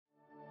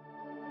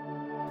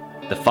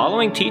The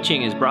following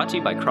teaching is brought to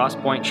you by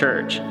Crosspoint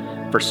Church.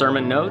 For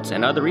sermon notes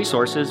and other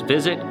resources,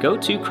 visit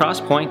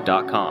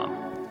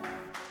gotocrosspoint.com.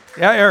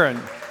 Yeah, Aaron.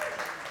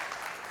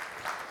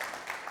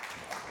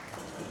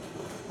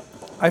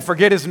 I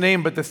forget his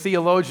name, but the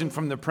theologian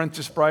from the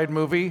Princess Bride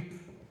movie,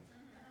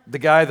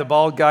 the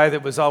bald guy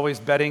that was always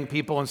betting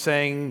people and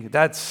saying,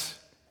 that's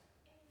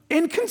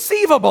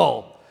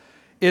inconceivable,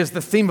 is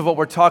the theme of what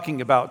we're talking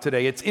about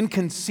today. It's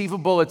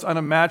inconceivable, it's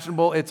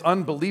unimaginable, it's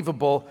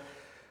unbelievable.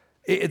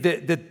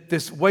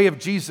 This way of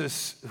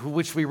Jesus,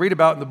 which we read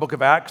about in the book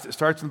of Acts, it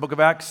starts in the book of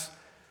Acts,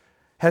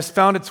 has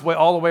found its way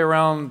all the way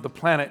around the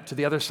planet to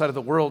the other side of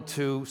the world,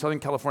 to Southern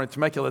California,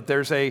 Temecula.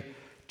 There's a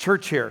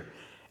church here.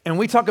 And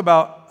we talk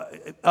about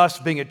us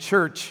being a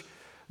church.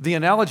 The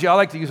analogy I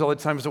like to use all the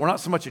time is that we're not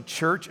so much a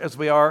church as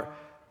we are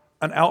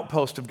an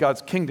outpost of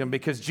God's kingdom,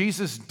 because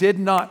Jesus did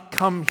not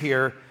come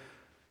here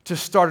to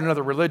start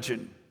another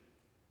religion.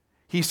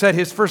 He said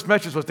his first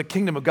message was the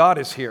kingdom of God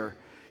is here.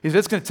 He said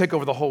it's going to take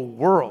over the whole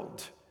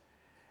world.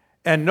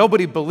 And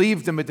nobody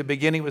believed him at the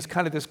beginning. It was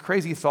kind of this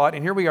crazy thought.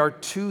 And here we are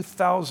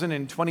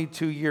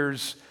 2,022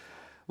 years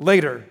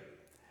later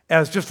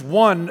as just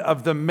one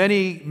of the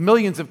many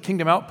millions of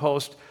kingdom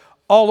outposts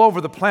all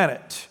over the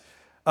planet,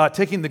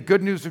 taking the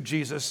good news of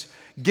Jesus,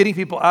 getting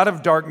people out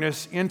of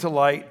darkness into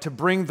light, to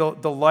bring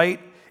the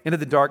light into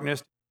the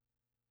darkness,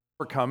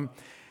 overcome.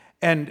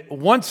 And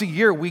once a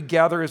year, we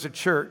gather as a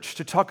church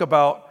to talk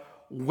about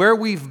where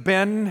we've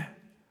been,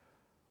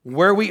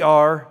 where we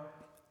are,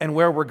 and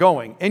where we're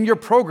going. In your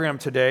program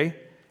today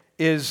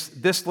is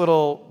this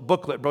little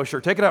booklet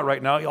brochure. Take it out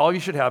right now. All you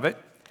should have it.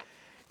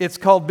 It's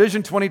called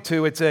Vision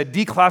 22. It's a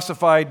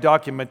declassified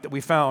document that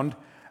we found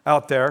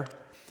out there.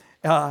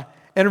 And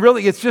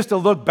really, it's just a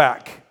look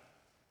back.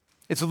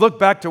 It's a look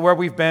back to where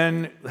we've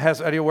been, has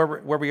an idea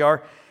where we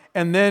are.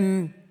 And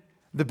then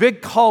the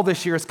big call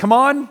this year is, come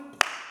on,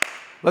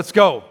 let's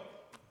go.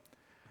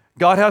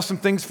 God has some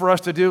things for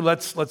us to do.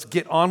 Let's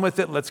get on with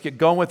it. Let's get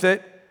going with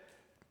it.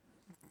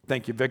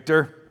 Thank you,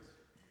 Victor.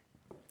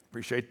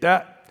 Appreciate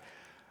that.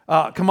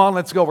 Come on,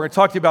 let's go. We're going to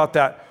talk to you about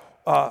that.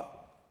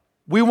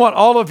 We want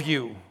all of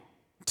you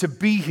to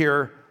be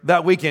here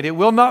that weekend. It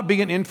will not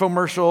be an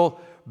infomercial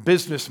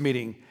business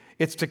meeting.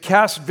 It's to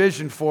cast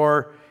vision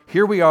for,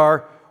 here we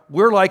are.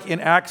 We're like in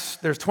Acts,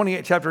 there's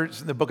 28 chapters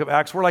in the book of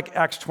Acts. We're like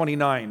Acts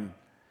 29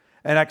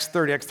 and Acts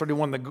 30, Acts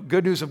 31. The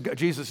good news of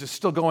Jesus is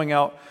still going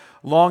out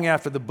long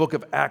after the book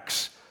of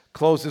Acts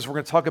closes. We're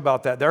going to talk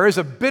about that. There is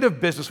a bit of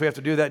business we have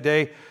to do that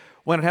day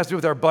when it has to do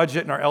with our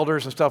budget and our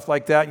elders and stuff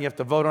like that, and you have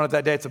to vote on it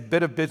that day. It's a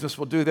bit of business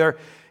we'll do there.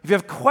 If you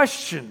have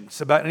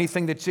questions about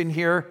anything that's in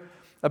here,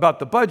 about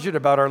the budget,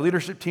 about our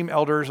leadership team,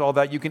 elders, all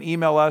that, you can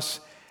email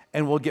us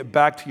and we'll get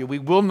back to you. We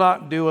will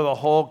not do the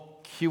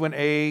whole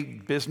Q&A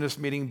business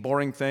meeting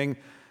boring thing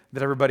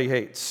that everybody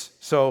hates.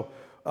 So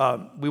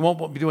we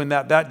won't be doing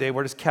that day.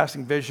 We're just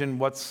casting vision,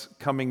 what's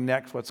coming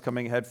next, what's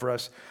coming ahead for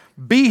us.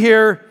 Be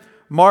here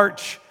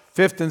March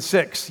 5th and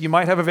 6th. You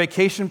might have a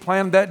vacation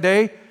planned that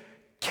day.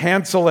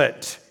 Cancel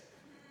it.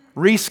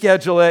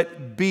 Reschedule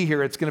it. Be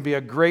here. It's going to be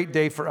a great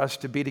day for us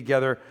to be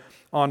together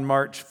on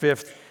March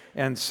 5th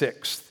and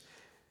 6th.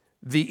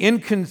 The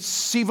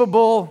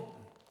inconceivable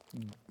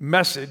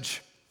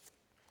message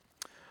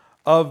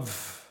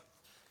of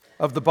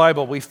the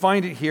Bible. We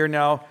find it here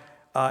now.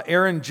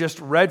 Aaron just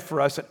read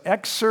for us an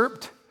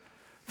excerpt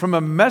from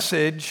a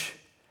message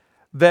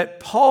that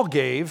Paul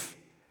gave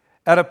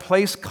at a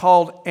place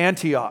called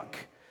Antioch.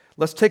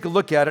 Let's take a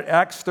look at it.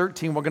 Acts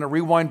 13, we're going to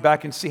rewind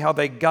back and see how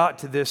they got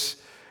to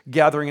this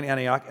gathering in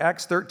Antioch.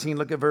 Acts 13,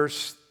 look at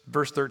verse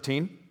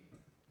 13.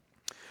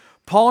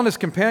 Paul and his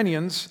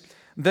companions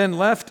then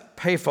left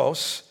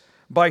Paphos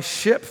by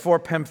ship for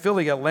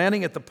Pamphylia,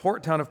 landing at the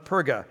port town of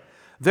Perga.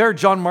 There,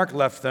 John Mark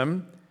left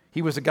them.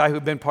 He was a guy who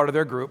had been part of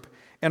their group,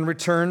 and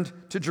returned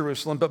to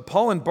Jerusalem. But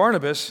Paul and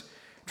Barnabas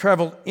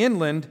traveled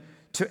inland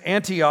to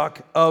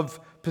Antioch of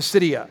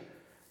Pisidia.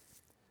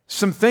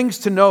 Some things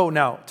to know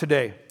now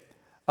today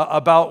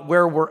about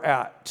where we're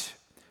at.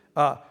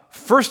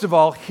 First of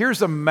all,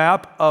 here's a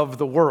map of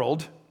the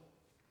world.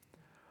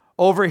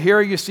 Over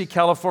here you see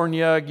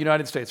California,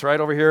 United States, right?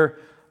 Over here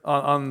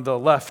on the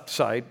left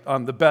side,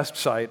 on the best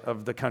side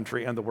of the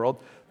country and the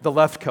world, the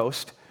left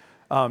coast.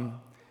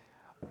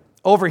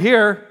 Over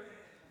here,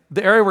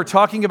 the area we're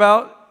talking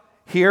about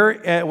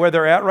here, where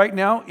they're at right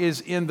now, is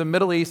in the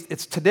Middle East.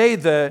 It's today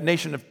the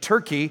nation of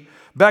Turkey.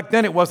 Back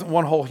then, it wasn't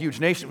one whole huge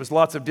nation. It was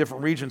lots of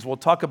different regions. We'll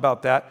talk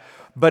about that.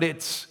 But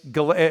it's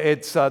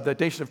the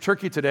nation of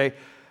Turkey today.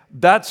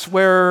 That's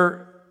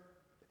where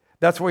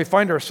we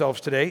find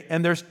ourselves today.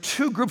 And there's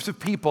two groups of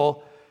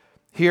people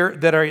here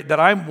that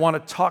I want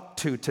to talk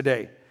to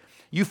today.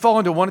 You fall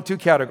into one of two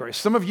categories.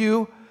 Some of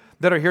you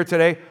that are here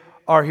today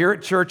are here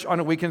at church on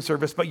a weekend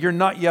service, but you're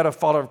not yet a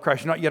follower of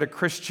Christ. You're not yet a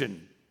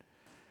Christian.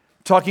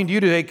 Talking to you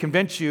today,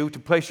 convince you to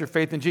place your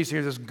faith in Jesus.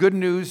 Here's this good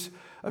news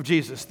of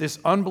Jesus, this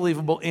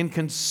unbelievable,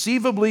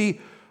 inconceivably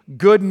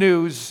good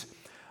news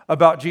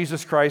about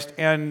Jesus Christ,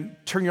 and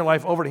turn your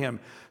life over to Him.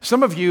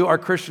 Some of you are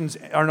Christians,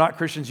 are not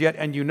Christians yet,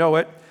 and you know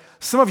it.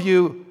 Some of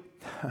you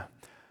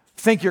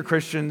think you're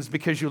Christians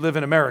because you live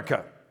in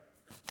America.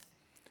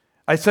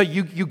 I say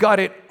you got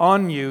it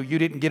on you, you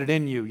didn't get it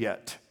in you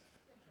yet.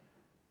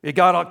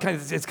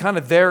 It's kind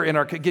of there in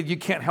our, you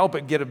can't help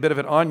it get a bit of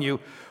it on you.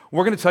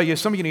 We're going to tell you,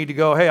 some of you need to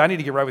go, hey, I need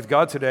to get right with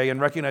God today and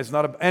recognize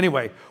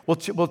anyway, we'll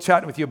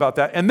chat with you about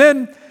that. And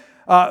then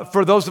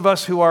for those of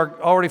us who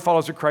are already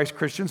followers of Christ,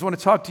 Christians, I want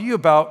to talk to you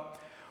about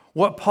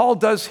what Paul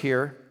does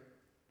here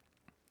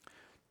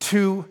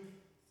to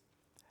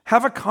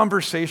have a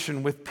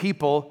conversation with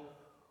people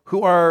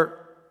who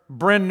are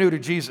brand new to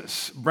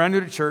Jesus, brand new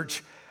to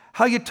church,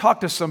 how you talk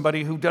to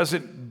somebody who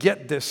doesn't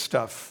get this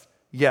stuff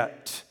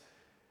yet.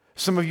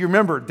 Some of you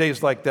remember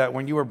days like that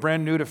when you were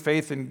brand new to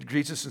faith in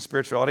Jesus and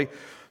spirituality.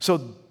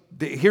 So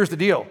here's the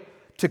deal.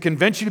 To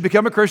convince you to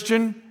become a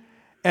Christian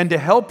and to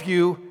help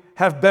you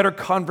have better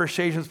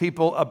conversations with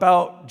people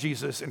about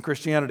Jesus and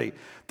Christianity.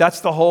 That's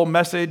the whole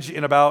message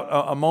in about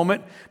a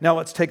moment. Now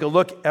let's take a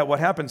look at what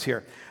happens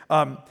here.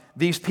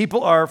 These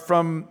people are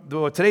from,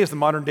 today is the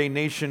modern day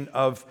nation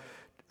of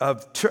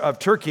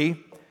Turkey.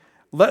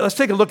 Let's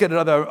take a look at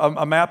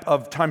a map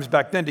of times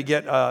back then to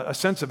get a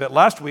sense of it.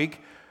 Last week,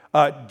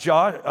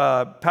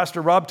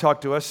 Pastor Rob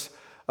talked to us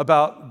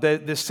about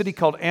this city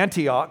called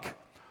Antioch.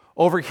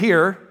 Over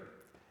here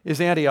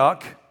is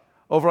Antioch,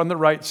 over on the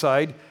right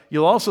side.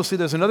 You'll also see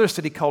there's another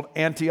city called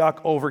Antioch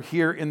over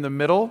here in the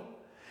middle.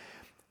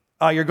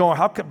 You're going,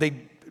 how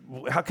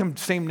come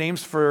same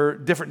names for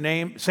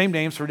different same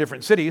names for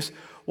different cities?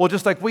 Well,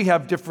 just like we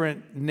have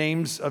different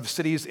names of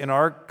cities in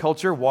our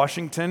culture,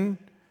 Washington,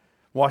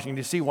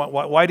 D.C.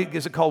 Why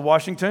is it called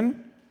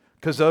Washington?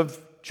 Because of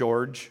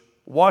George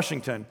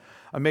Washington,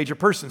 a major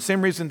person.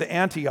 Same reason the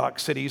Antioch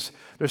cities,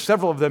 there's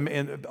several of them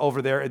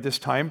over there at this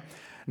time,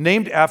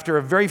 named after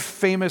a very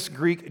famous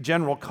Greek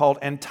general called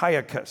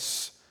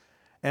Antiochus.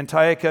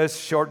 Antiochus,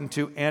 shortened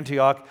to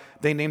Antioch,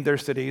 they named their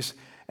cities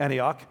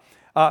Antioch.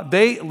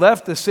 They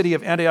left the city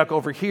of Antioch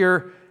over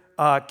here,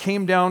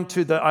 came down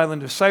to the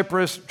island of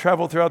Cyprus,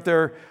 traveled throughout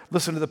there,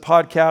 listen to the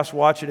podcast,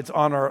 watch it, it's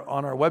on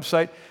our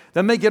website.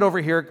 Then they get over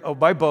here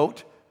by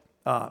boat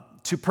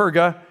to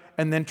Perga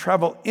and then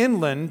travel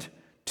inland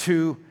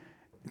to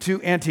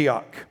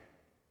Antioch.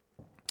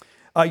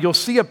 You'll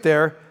see up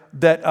there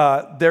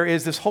that there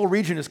is this whole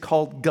region is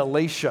called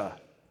Galatia.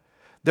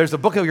 There's a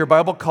book of your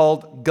Bible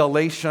called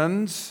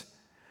Galatians.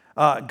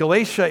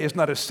 Galatia is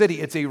not a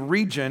city, it's a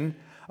region,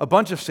 a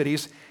bunch of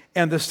cities.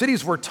 And the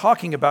cities we're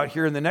talking about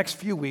here in the next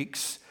few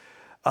weeks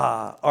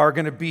are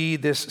going to be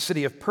this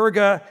city of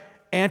Perga,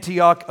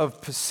 Antioch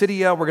of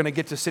Pisidia. We're going to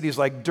get to cities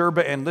like Derbe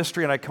and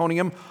Lystra and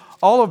Iconium.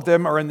 All of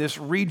them are in this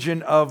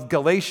region of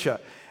Galatia.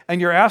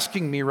 And you're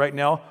asking me right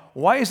now,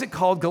 why is it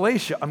called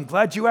Galatia? I'm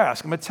glad you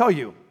asked. I'm going to tell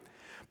you.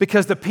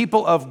 Because the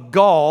people of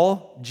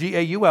Gaul,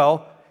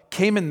 G-A-U-L,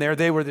 came in there.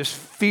 They were this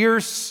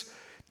fierce,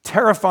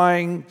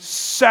 terrifying,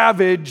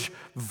 savage,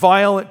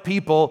 violent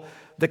people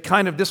that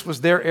this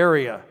was their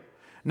area.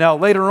 Now,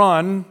 later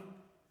on,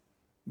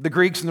 the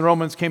Greeks and the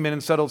Romans came in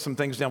and settled some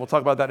things down. We'll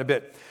talk about that in a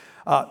bit.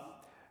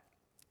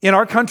 In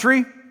our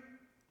country,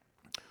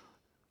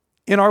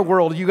 in our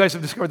world, you guys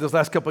have discovered this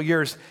last couple of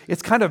years,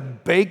 it's kind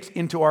of baked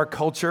into our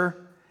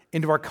culture,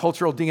 into our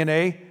cultural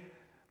DNA,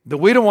 that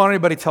we don't want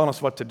anybody telling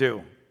us what to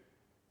do.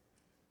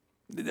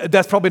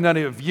 That's probably none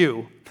of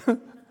you.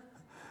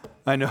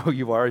 I know who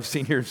you are. I've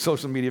seen your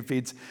social media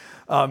feeds.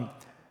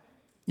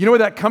 You know where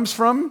that comes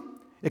from?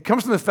 It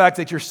comes from the fact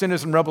that you're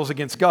sinners and rebels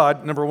against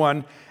God, number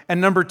one. And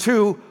number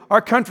two,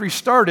 our country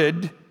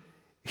started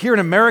here in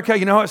America.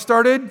 You know how it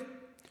started?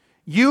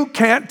 You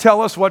can't tell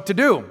us what to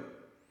do.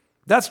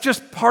 That's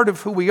just part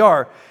of who we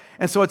are.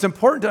 And so it's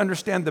important to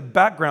understand the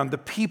background, the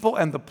people,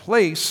 and the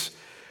place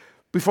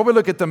before we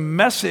look at the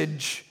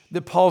message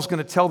that Paul's going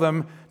to tell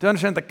them, to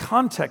understand the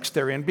context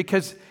they're in,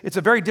 because it's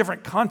a very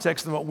different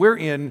context than what we're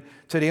in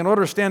today. In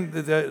order to understand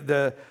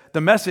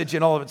the message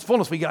in all of its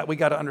fullness, we got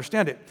to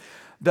understand it.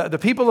 The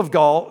people of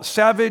Gaul,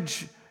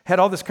 savage, had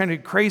all this kind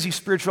of crazy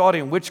spirituality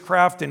and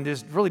witchcraft and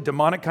this really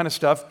demonic kind of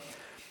stuff.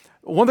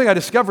 One thing I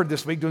discovered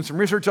this week, doing some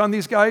research on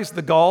these guys,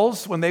 the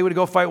Gauls, when they would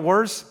go fight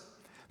wars,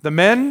 the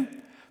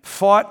men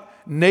fought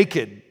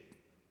naked.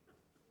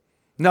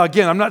 Now,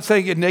 again, I'm not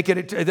saying it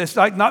naked. It's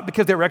not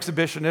because they were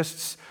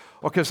exhibitionists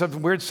or because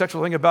some weird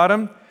sexual thing about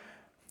them.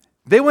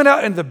 They went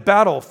out in the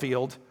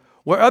battlefield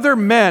where other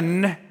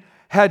men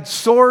had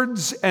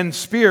swords and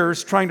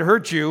spears trying to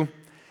hurt you,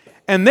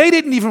 and they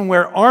didn't even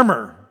wear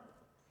armor.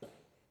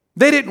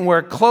 They didn't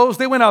wear clothes.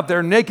 They went out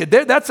there naked.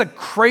 That's a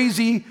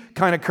crazy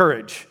kind of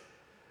courage.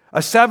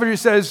 A savage who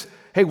says,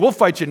 hey, we'll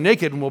fight you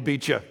naked and we'll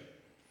beat you.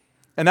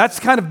 And that's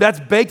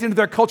baked into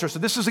their culture. So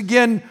this is,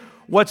 again,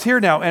 what's here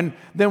now. And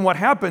then what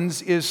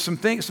happens is some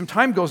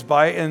time goes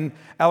by, and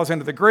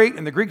Alexander the Great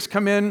and the Greeks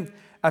come in.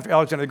 After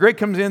Alexander the Great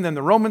comes in, then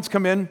the Romans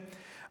come in.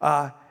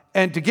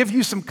 And to give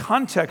you some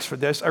context for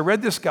this, I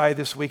read this guy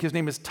this week. His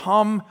name is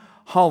Tom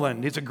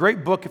Holland. It's a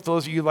great book if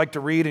those of you like to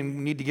read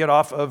and need to get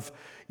off of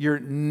your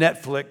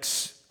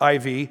Netflix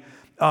IV.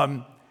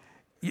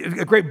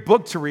 A great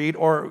book to read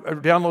or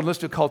download and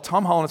listen to called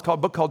Tom Holland. It's called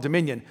a book called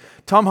Dominion.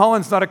 Tom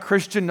Holland's not a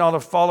Christian, not a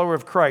follower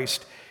of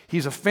Christ.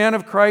 He's a fan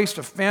of Christ,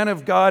 a fan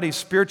of God. He's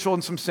spiritual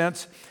in some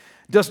sense.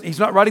 He's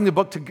not writing the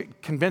book to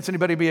convince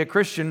anybody to be a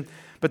Christian,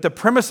 but the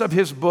premise of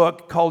his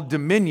book, called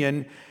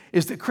Dominion,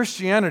 is that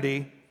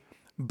Christianity,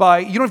 you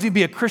don't have to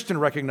be a Christian to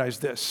recognize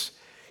this.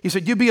 He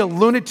said, you'd be a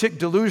lunatic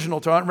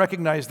delusional to not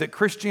recognize that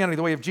Christianity,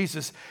 the way of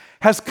Jesus,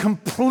 has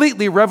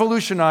completely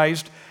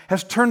revolutionized,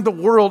 has turned the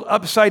world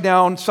upside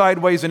down,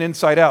 sideways, and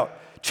inside out.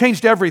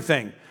 Changed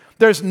everything.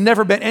 There's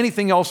never been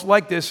anything else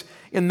like this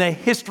in the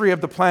history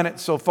of the planet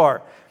so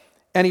far.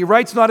 And he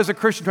writes not as a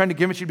Christian trying to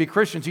convince you to be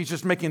Christians. He's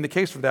just making the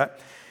case for that.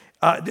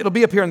 It'll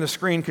be up here on the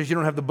screen because you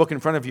don't have the book in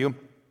front of you.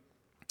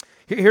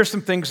 Here's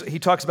some things he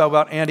talks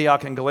about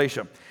Antioch and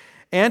Galatia.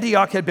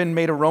 Antioch had been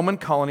made a Roman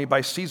colony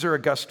by Caesar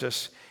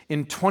Augustus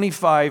in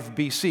 25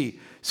 BC.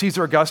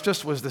 Caesar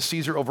Augustus was the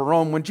Caesar over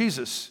Rome when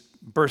Jesus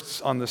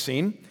bursts on the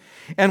scene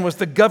and was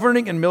the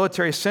governing and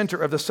military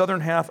center of the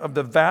southern half of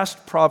the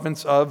vast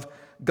province of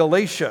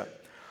Galatia.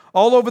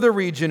 All over the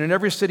region, in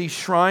every city,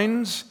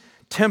 shrines,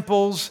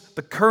 temples,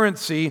 the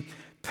currency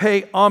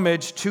pay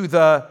homage to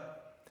the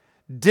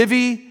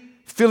Divi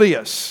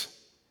Filius.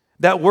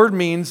 That word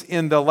means,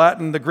 in the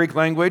Latin, the Greek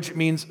language,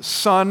 means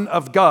son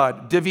of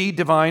God. Divi,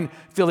 divine,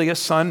 Filius,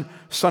 son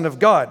of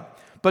God.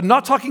 But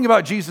not talking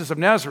about Jesus of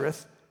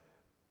Nazareth,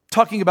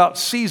 talking about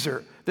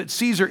Caesar, that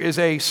Caesar is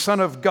a son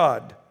of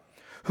God,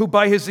 who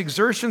by his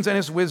exertions and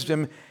his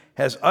wisdom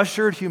has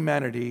ushered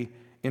humanity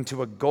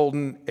into a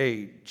golden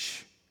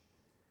age.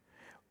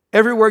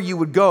 Everywhere you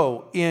would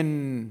go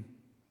in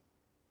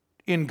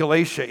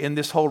Galatia, in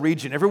this whole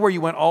region, everywhere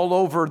you went all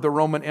over the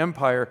Roman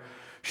Empire,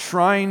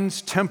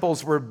 shrines,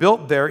 temples were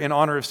built there in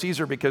honor of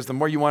Caesar, because the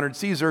more you honored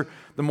Caesar,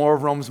 the more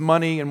of Rome's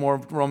money and more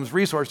of Rome's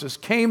resources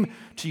came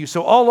to you.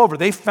 So all over,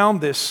 they found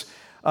this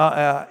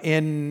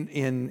in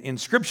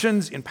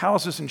inscriptions, in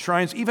palaces and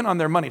shrines, even on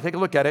their money. Take a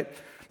look at it.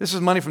 This is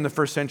money from the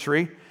first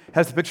century. It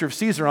has the picture of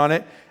Caesar on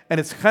it,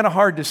 and it's kind of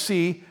hard to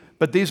see,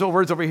 but these old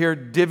words over here,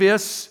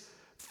 Divius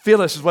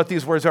Filius is what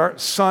these words are,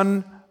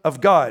 son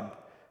of God.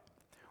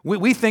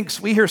 We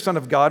hear son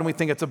of God, and we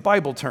think it's a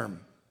Bible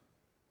term.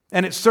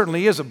 And it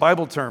certainly is a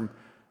Bible term.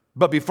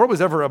 But before it was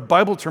ever a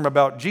Bible term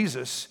about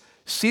Jesus,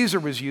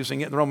 Caesar was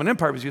using it, the Roman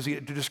Empire was using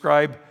it to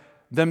describe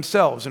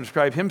themselves and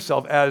describe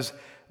himself as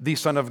the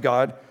Son of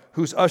God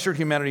who's ushered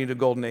humanity into a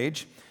golden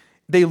age.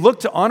 They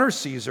looked to honor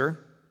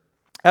Caesar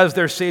as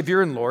their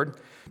Savior and Lord.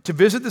 To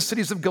visit the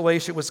cities of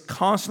Galatia was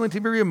constantly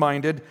to be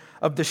reminded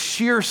of the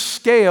sheer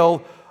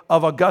scale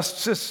of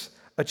Augustus'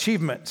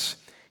 achievements.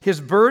 His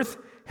birth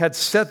had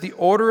set the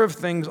order of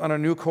things on a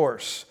new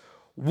course.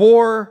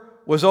 War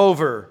was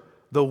over.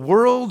 The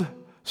world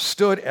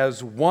stood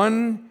as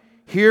one.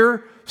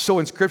 Here, so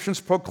inscriptions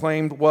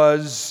proclaimed,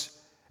 was,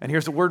 and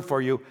here's the word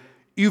for you,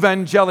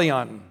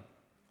 evangelion,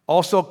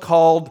 also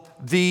called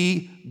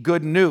the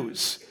good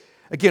news.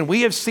 Again,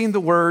 we have seen the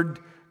word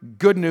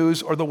good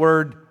news or the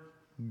word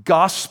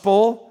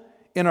gospel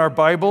in our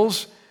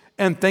Bibles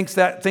and think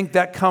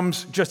that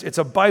comes just, it's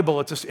a Bible.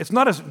 It's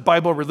not a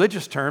Bible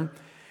religious term.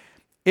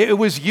 It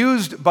was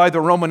used by the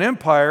Roman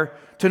Empire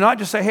to not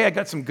just say, hey, I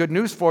got some good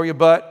news for you,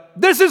 but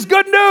this is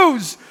good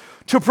news,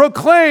 to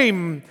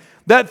proclaim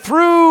that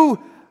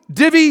through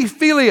Divi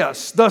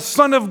Filius, the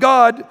Son of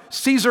God,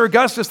 Caesar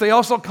Augustus, they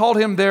also called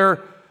him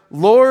their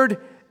Lord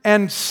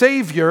and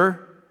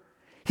Savior.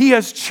 He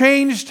has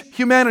changed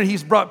humanity.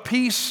 He's brought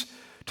peace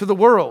to the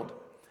world.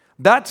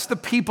 That's the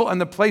people and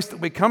the place that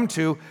we come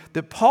to,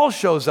 that Paul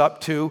shows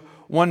up to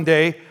one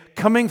day,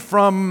 coming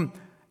from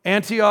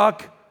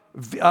Antioch,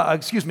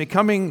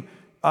 coming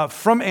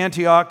from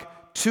Antioch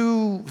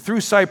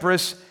through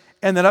Cyprus,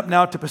 and then up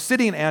now to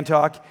Pisidian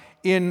Antioch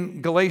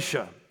in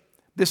Galatia.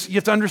 You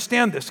have to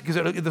understand this, because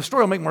the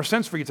story will make more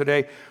sense for you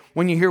today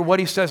when you hear what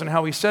he says and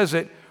how he says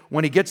it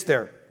when he gets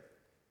there.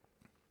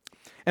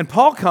 And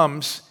Paul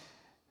comes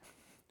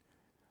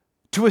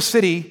to a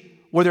city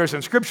where there's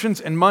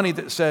inscriptions and money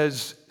that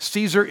says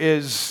Caesar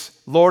is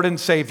Lord and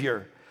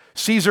Savior.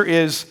 Caesar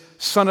is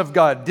Son of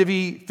God,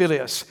 Divi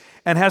Filius,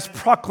 and has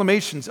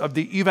proclamations of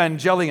the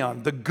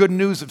evangelion, the good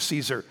news of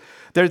Caesar.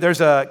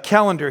 There's a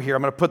calendar here.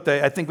 I'm going to put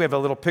I think we have a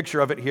little picture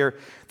of it here.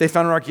 They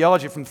found in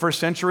archaeology from the first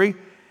century,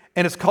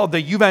 and it's called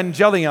the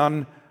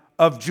Evangelion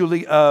of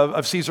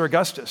Caesar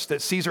Augustus,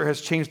 that Caesar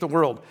has changed the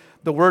world.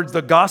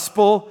 The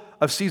gospel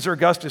of Caesar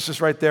Augustus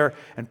is right there,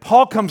 and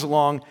Paul comes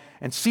along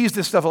and sees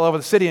this stuff all over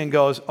the city and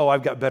goes, oh,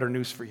 I've got better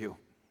news for you.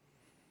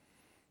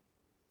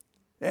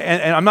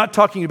 And I'm not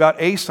talking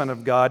about a Son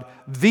of God.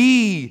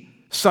 The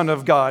Son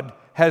of God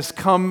has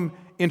come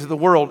into the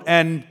world,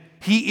 and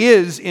he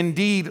is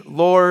indeed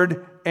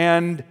Lord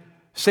and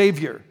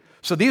Savior.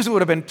 So these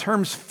would have been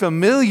terms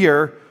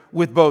familiar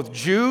with both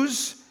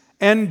Jews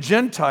and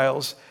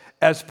Gentiles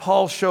as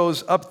Paul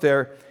shows up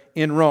there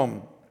in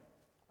Rome.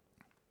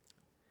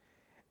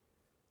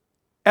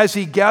 As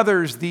he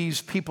gathers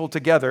these people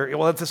together,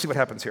 well, let's see what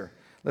happens here.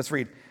 Let's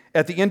read.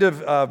 At the end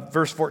of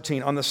verse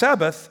 14, on the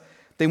Sabbath,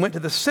 they went to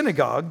the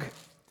synagogue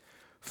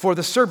for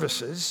the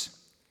services.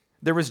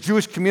 There was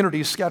Jewish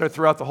communities scattered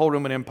throughout the whole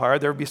Roman Empire.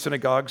 There would be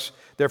synagogues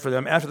there for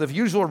them after the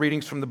usual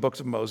readings from the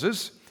books of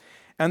Moses.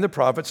 and the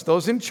prophets,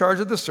 those in charge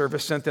of the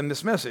service sent them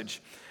this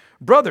message.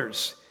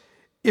 Brothers,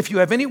 if you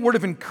have any word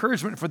of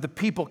encouragement for the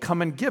people,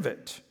 come and give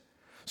it.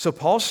 So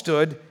Paul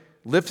stood,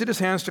 lifted his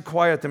hands to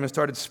quiet them, and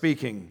started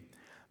speaking.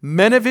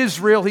 Men of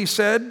Israel, he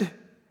said,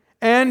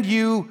 and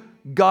you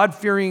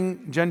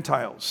God-fearing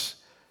Gentiles.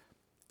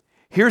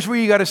 Here's where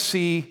you got to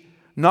see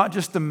not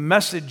just the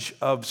message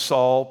of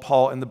Saul,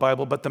 Paul in the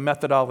Bible, but the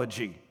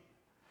methodology.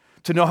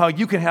 To know how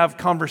you can have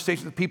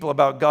conversations with people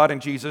about God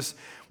and Jesus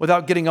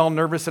without getting all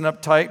nervous and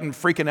uptight and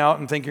freaking out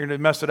and thinking you're going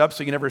to mess it up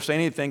so you never say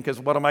anything because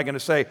what am I going to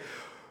say?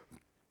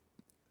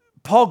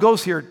 Paul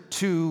goes here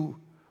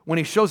when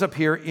he shows up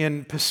here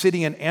in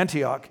Pisidian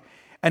Antioch,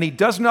 and he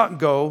does not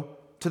go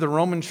to the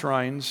Roman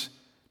shrines,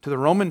 to the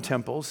Roman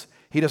temples.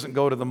 He doesn't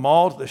go to the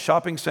mall, to the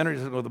shopping center. He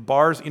doesn't go to the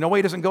bars. You know why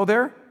he doesn't go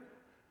there?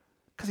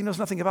 Because he knows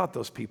nothing about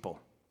those people.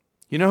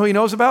 You know who he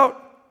knows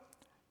about?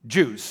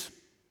 Jews.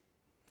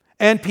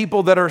 And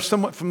people that are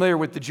somewhat familiar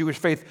with the Jewish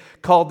faith,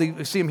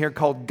 we see them here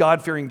called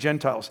God-fearing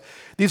Gentiles.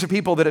 These are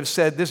people that have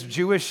said this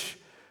Jewish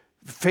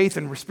faith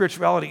and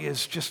spirituality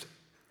is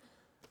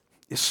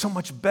so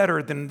much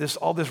better than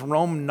all this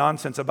Rome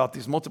nonsense about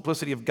these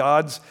multiplicity of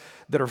gods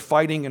that are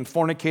fighting and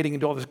fornicating and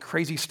do all this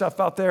crazy stuff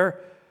out there.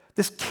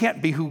 This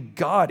can't be who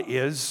God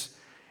is.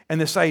 And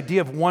this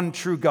idea of one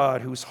true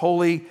God who's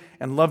holy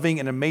and loving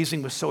and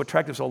amazing was so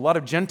attractive. So a lot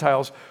of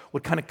Gentiles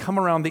would kind of come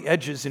around the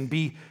edges and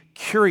be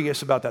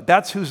curious about that.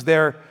 That's who's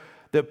there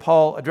that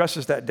Paul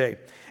addresses that day.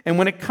 And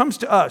when it comes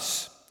to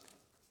us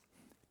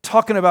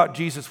talking about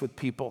Jesus with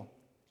people,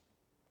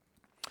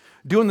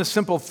 doing the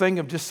simple thing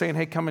of just saying,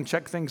 hey, come and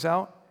check things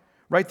out,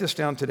 write this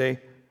down today.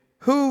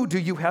 Who do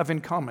you have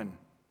in common?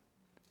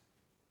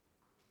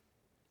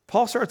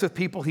 Paul starts with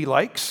people he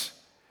likes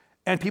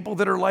and people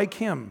that are like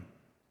him.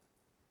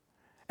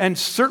 And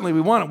certainly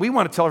we want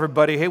to tell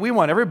everybody, hey, we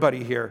want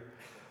everybody here.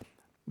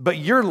 But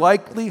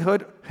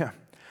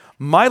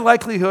my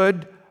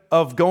likelihood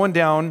of going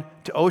down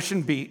to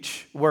Ocean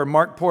Beach, where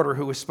Mark Porter,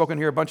 who has spoken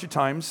here a bunch of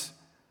times,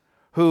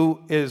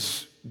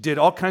 did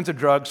all kinds of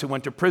drugs, who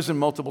went to prison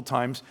multiple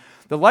times,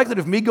 the likelihood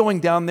of me going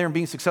down there and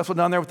being successful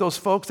down there with those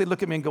folks, they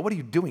look at me and go, what are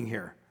you doing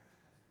here?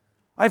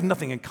 I have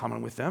nothing in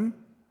common with them.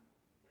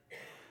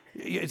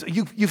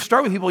 You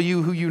start with people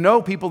who you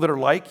know, people that are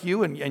like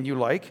you and you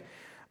like.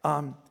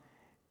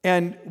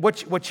 And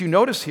what you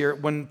notice here,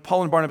 when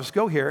Paul and Barnabas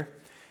go here,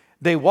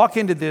 they walk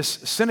into this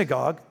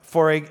synagogue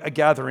for a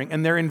gathering,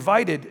 and they're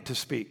invited to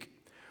speak,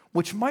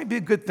 which might be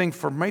a good thing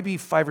for maybe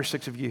 5 or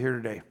 6 of you here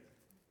today.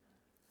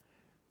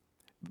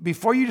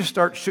 Before you just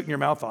start shooting your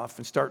mouth off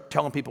and start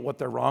telling people what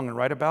they're wrong and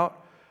right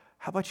about,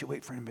 how about you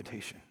wait for an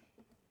invitation?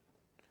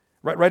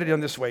 Write it down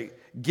this way.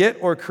 Get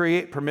or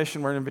create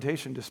permission or an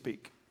invitation to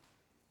speak.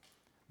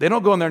 They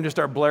don't go in there and just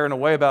start blaring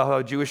away about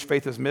how Jewish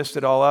faith has messed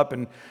it all up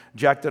and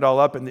jacked it all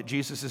up and that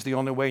Jesus is the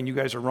only way and you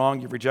guys are wrong,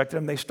 you've rejected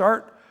him. They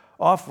start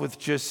off with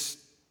just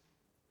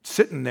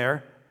sitting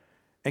there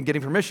and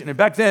getting permission. And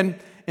back then,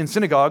 in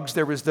synagogues,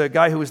 there was the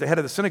guy who was the head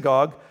of the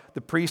synagogue,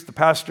 the priest, the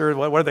pastor,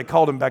 what they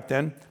called him back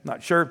then,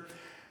 not sure.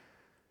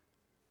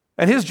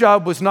 And his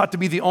job was not to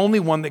be the only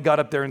one that got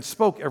up there and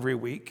spoke every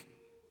week.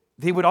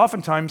 He would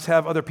oftentimes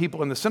have other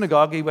people in the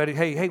synagogue. He would,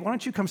 hey, why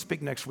don't you come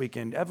speak next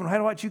weekend? Evan, why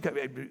don't you come?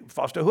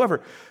 Fausto,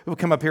 whoever would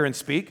come up here and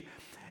speak.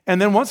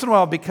 And then once in a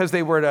while, because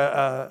they were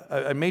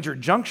at a major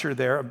juncture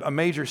there, a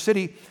major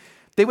city,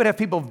 they would have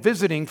people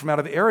visiting from out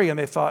of the area, and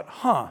they thought,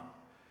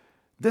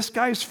 this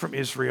guy's from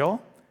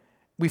Israel.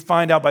 We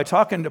find out by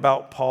talking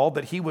about Paul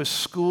that he went to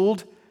school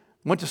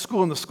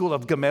in the school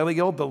of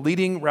Gamaliel, the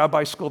leading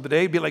rabbi school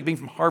today. It'd be like being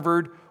from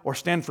Harvard or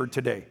Stanford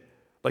today.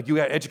 Like you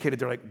got educated,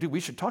 they're like, dude, we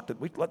should talk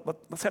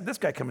let's have this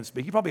guy come and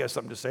speak. He probably has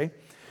something to say.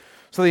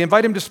 So they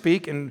invite him to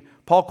speak, and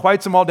Paul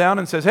quiets them all down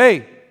and says,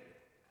 hey,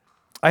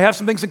 I have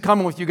some things in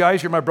common with you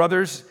guys. You're my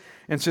brothers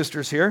and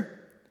sisters here.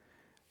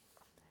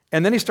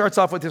 And then he starts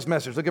off with his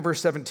message. Look at verse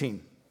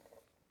 17.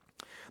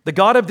 The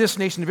God of this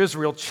nation of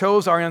Israel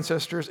chose our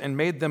ancestors and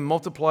made them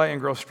multiply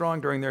and grow strong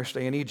during their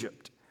stay in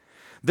Egypt.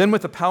 Then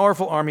with a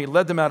powerful army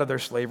led them out of their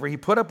slavery. He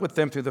put up with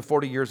them through the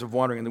 40 years of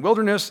wandering in the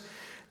wilderness.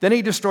 Then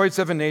he destroyed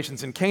 7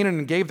 nations in Canaan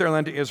and gave their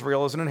land to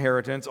Israel as an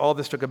inheritance. All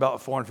this took about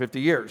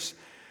 450 years.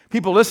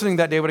 People listening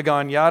that day would have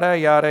gone, yada,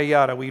 yada,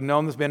 yada. We've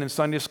known this, been in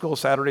Sunday school,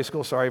 Saturday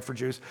school, sorry for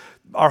Jews,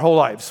 our whole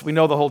lives. We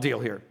know the whole deal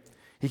here.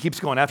 He keeps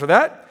going. After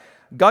that,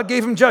 God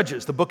gave him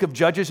judges, the book of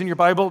Judges in your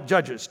Bible,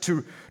 Judges,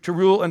 to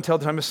rule until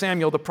the time of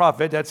Samuel the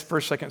prophet. That's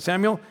 1st, 2nd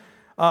Samuel.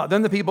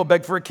 Then the people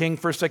begged for a king,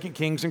 1st, 2nd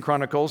Kings and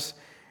Chronicles.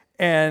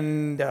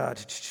 And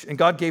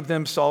God gave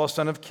them Saul,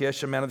 son of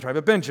Kish, a man of the tribe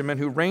of Benjamin,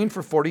 who reigned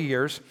for 40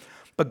 years.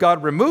 But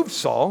God removed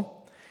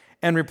Saul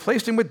and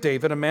replaced him with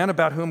David, a man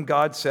about whom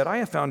God said, I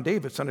have found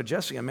David, son of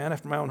Jesse, a man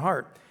after my own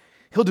heart.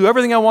 He'll do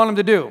everything I want him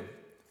to do.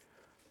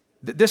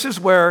 This is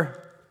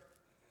where,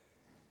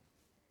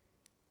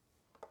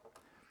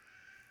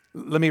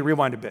 let me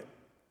rewind a bit.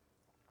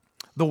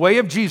 The way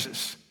of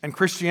Jesus and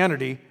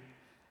Christianity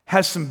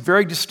has some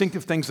very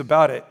distinctive things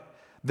about it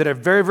that are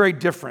very, very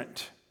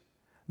different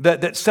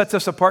that sets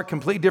us apart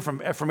completely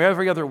different from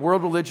every other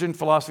world religion,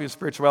 philosophy, and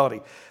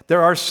spirituality.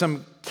 There are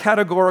some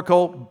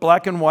categorical,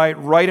 black and white,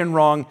 right and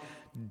wrong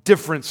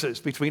differences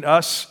between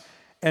us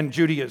and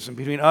Judaism,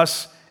 between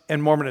us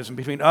and Mormonism,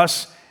 between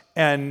us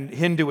and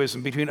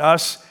Hinduism, between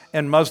us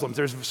and Muslims.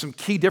 There's some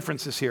key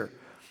differences here.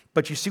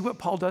 But you see what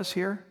Paul does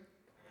here?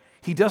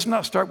 He does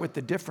not start with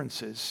the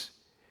differences.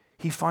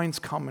 He finds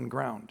common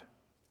ground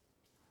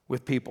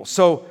with people.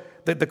 So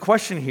the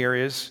question here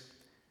is,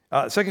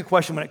 second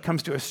question when it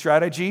comes to a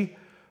strategy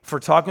for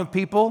talking with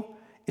people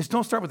is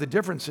don't start with the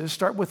differences.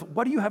 Start with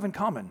what do you have in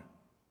common?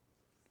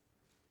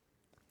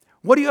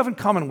 What do you have in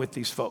common with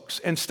these folks?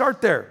 And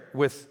start there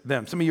with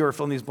them. Some of you are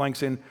filling these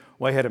blanks in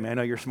way ahead of me. I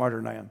know you're smarter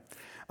than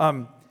I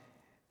am.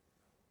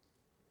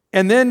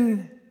 And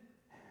then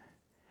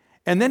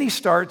he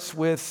starts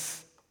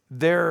with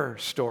their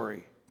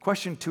story.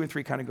 Question 2 and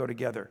 3 kind of go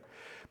together.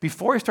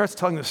 Before he starts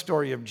telling the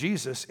story of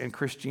Jesus and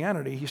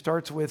Christianity, he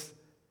starts with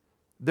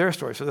their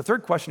story. So the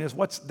third question is,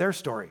 what's their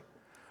story?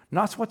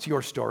 Not what's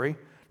your story,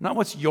 not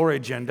what's your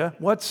agenda,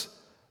 what's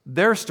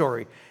their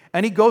story?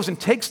 And he goes and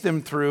takes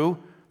them through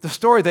the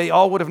story they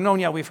all would have known.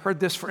 Yeah, we've heard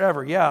this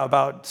forever. Yeah,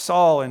 about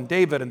Saul and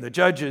David and the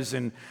judges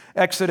and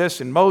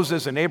Exodus and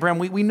Moses and Abraham.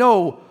 We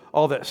know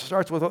all this. It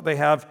starts with what they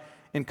have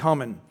in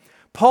common.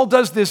 Paul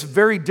does this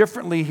very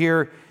differently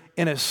here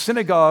in a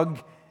synagogue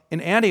in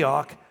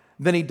Antioch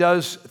than he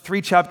does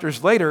 3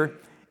 chapters later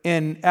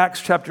in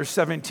Acts chapter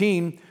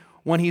 17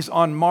 when he's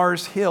on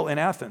Mars Hill in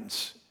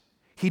Athens.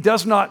 He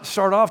does not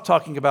start off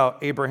talking about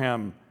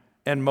Abraham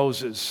and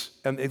Moses.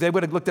 And they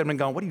would have looked at him and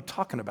gone, what are you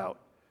talking about?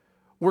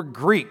 We're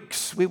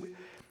Greeks.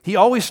 He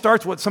always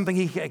starts with something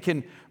he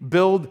can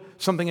build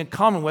something in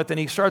common with, and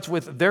he starts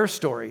with their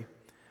story.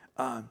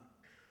 I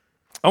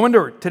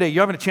wonder today,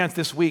 you're having a chance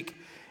this week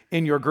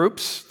in your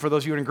groups, for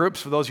those of you in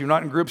groups, for those of you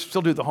not in groups,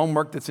 still do the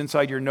homework that's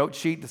inside your note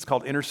sheet. It's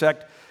called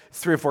Intersect. It's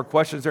 3 or 4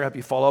 questions there. Help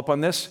you follow up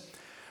on this.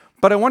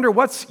 But I wonder,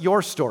 what's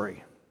your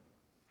story?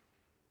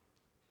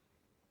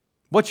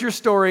 What's your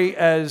story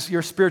as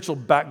your spiritual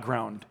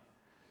background?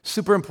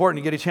 Super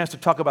important. You get a chance to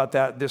talk about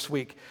that this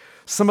week.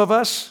 Some of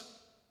us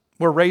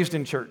were raised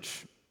in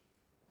church.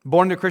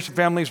 Born into Christian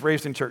families,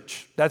 raised in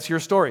church. That's your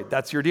story.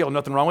 That's your deal.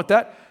 Nothing wrong with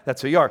that.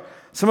 That's who you are.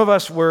 Some of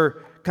us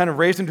were kind of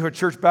raised into a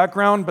church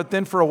background, but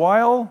then for a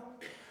while,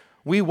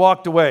 we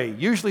walked away,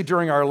 usually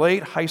during our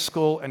late high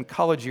school and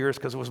college years,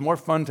 because it was more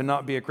fun to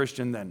not be a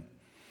Christian then.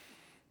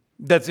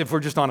 That's if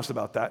we're just honest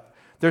about that.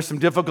 There's some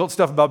difficult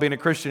stuff about being a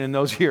Christian in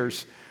those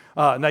years.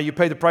 Now, you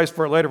pay the price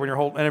for it later when you're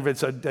whole, and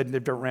it's a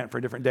different rant for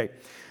a different day.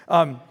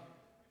 And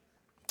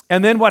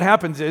then what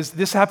happens is,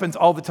 this happens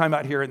all the time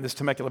out here in this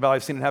Temecula Valley.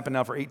 I've seen it happen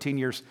now for 18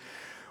 years.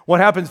 What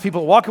happens,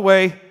 people walk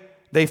away,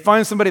 they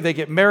find somebody, they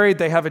get married,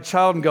 they have a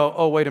child and go,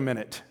 oh, wait a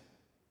minute.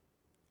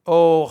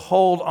 Oh,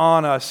 hold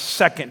on a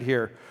second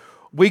here.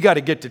 We got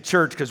to get to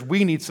church because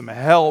we need some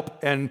help,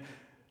 and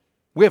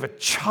we have a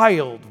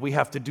child we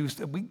have to do.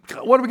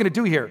 What are we going to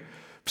do here?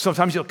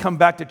 Sometimes you'll come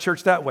back to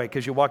church that way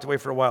because you walked away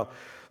for a while.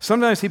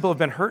 Sometimes people have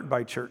been hurt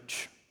by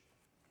church.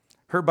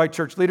 Hurt by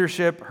church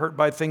leadership, hurt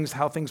by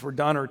how things were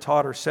done or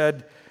taught or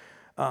said.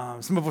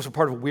 Some of us are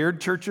part of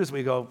weird churches.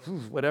 We go,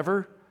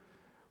 whatever.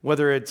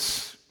 Whether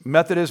it's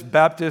Methodist,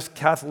 Baptist,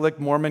 Catholic,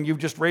 Mormon, you've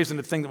just raised in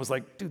a thing that was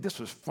like, dude, this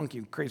was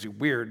funky, crazy,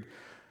 weird.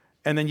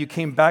 And then you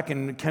came back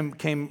and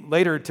came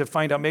later to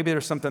find out maybe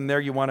there's something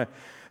there you want to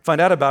find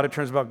out about in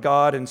terms about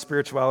God and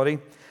spirituality.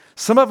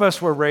 Some of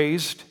us were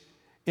raised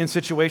in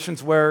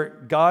situations where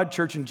God,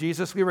 church, and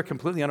Jesus, we were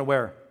completely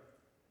unaware.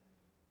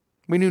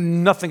 We knew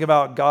nothing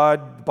about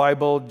God,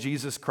 Bible,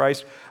 Jesus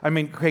Christ. I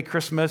mean, okay,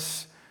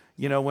 Christmas,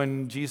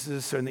 when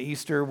Jesus, and the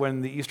Easter,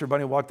 when the Easter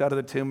bunny walked out of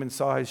the tomb and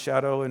saw his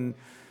shadow and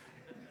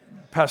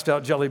passed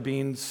out jelly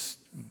beans,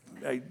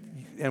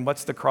 and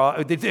what's the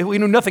cross? We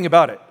knew nothing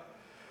about it.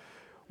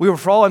 We were,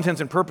 for all intents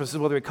and purposes,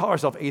 whether we call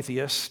ourselves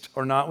atheist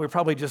or not, we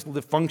probably just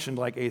functioned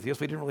like atheists.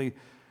 We didn't really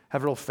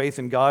have real faith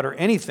in God or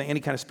anything, any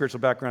kind of spiritual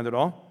background at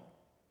all.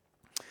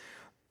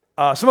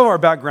 Some of our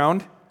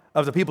background,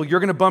 of the people you're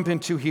going to bump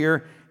into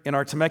here in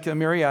our Temecula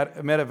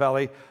Meta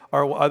Valley,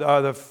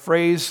 are the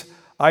phrase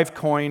I've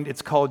coined.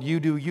 It's called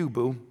 "you do you,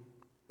 boo."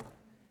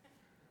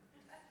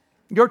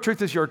 Your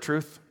truth is your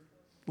truth.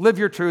 Live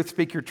your truth,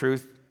 speak your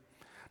truth.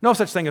 No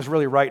such thing as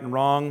really right and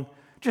wrong.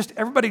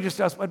 Everybody just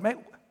does what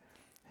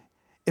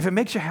if it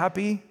makes you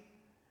happy,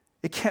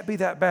 it can't be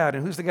that bad.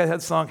 And who's the guy that had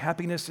the song,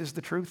 "Happiness is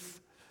the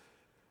Truth"?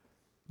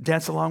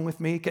 Dance along with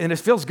me. And it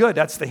feels good.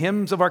 That's the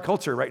hymns of our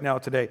culture right now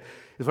today,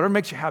 is whatever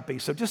makes you happy.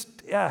 So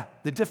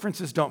the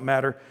differences don't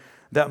matter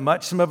that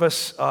much. Some of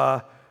us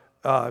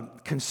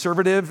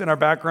conservative in our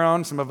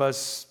background, some of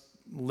us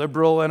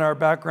liberal in our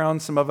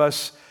background, some of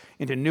us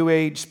into New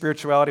Age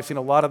spirituality. I've seen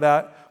a lot of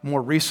that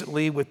more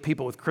recently with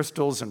people with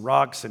crystals and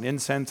rocks and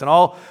incense and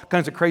all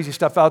kinds of crazy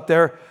stuff out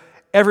there.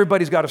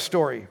 Everybody's got a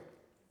story.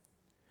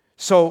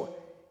 So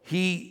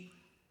he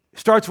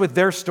starts with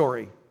their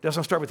story,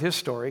 doesn't start with his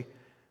story.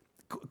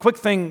 Quick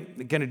thing,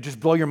 again, to just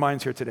blow your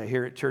minds here today,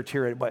 here at church,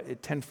 here at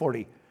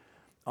 10:40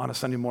 on a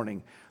Sunday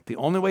morning. The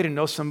only way to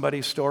know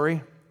somebody's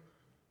story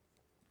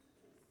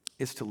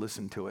is to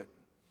listen to it.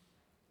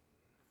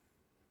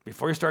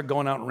 Before you start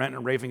going out and ranting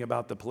and raving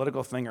about the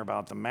political thing or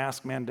about the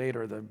mask mandate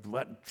or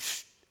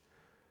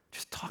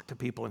just talk to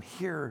people and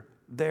hear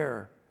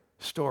their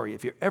story.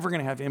 If you're ever going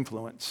to have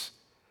influence,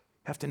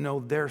 you have to know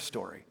their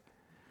story.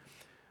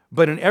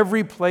 But in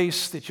every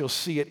place that you'll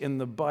see it in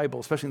the Bible,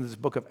 especially in this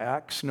book of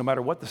Acts, no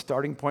matter what the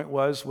starting point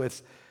was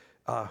with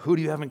who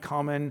do you have in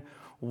common,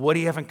 what do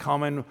you have in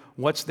common,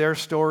 what's their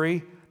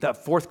story,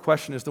 that fourth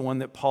question is the one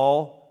that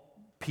Paul,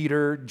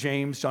 Peter,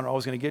 James, John are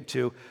always going to get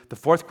to. The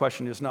fourth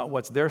question is not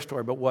what's their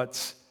story, but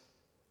what's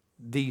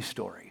the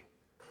story.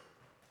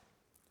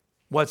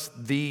 What's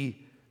the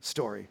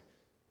story?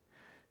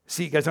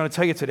 See, guys, I want to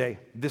tell you today,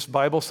 this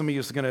Bible, some of you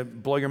is going to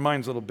blow your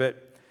minds a little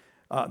bit.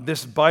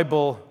 This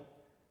Bible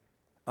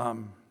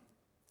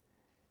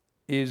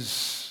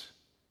is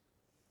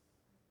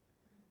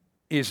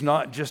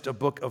not just a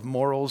book of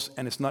morals,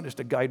 and it's not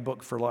just a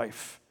guidebook for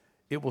life.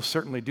 It will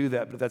certainly do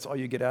that, but if that's all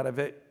you get out of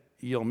it,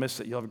 you'll miss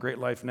it. You'll have a great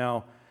life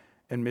now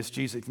and miss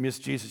Jesus. If you miss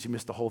Jesus, you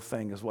miss the whole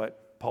thing, is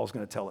what Paul's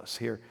going to tell us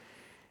here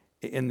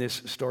in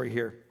this story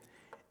here.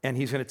 And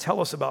he's going to tell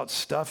us about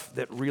stuff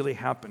that really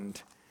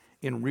happened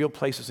in real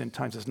places and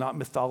times. It's not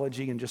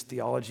mythology and just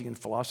theology and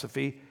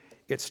philosophy.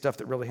 It's stuff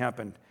that really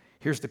happened.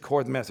 Here's the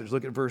core of the message.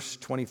 Look at verse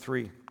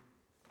 23.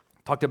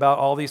 Talked about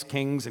all these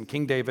kings and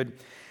King David.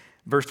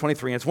 Verse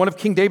 23, and it's one of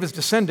King David's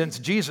descendants,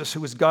 Jesus, who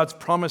was God's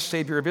promised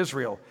Savior of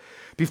Israel.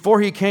 Before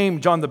he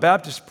came, John the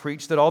Baptist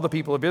preached that all the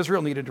people of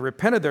Israel needed to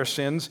repent of their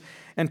sins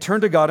and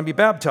turn to God and be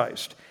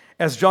baptized.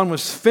 As John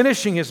was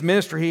finishing his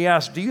ministry, he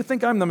asked, do you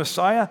think I'm the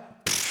Messiah?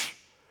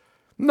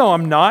 No,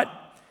 I'm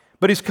not,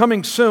 but he's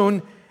coming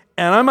soon,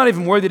 and I'm not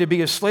even worthy to be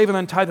his slave and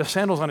untie the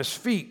sandals on his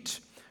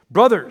feet.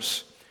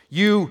 Brothers,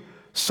 you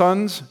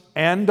sons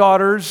and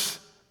daughters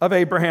of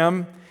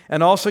Abraham,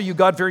 and also you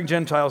God-fearing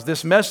Gentiles,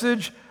 this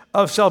message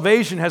of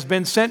salvation has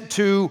been sent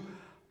to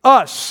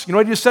us. You know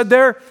what he just said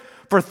there?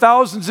 For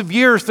thousands of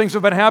years, things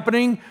have been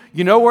happening.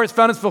 You know where it's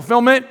found its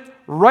fulfillment?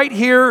 Right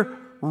here,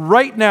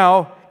 right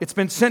now, it's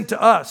been sent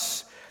to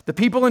us. The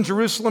people in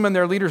Jerusalem and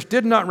their leaders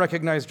did not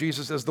recognize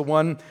Jesus as the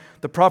one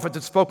the prophets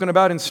had spoken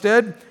about.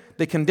 Instead,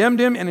 they condemned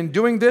him, and in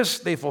doing this,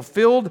 they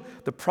fulfilled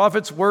the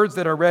prophet's words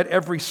that are read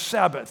every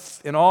Sabbath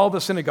in all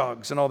the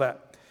synagogues and all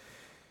that.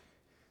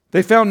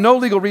 They found no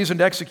legal reason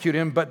to execute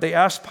him, but they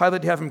asked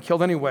Pilate to have him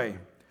killed anyway.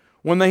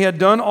 When they had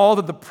done all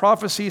that the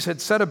prophecies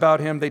had said about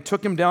him, they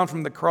took him down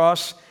from the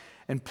cross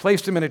and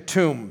placed him in a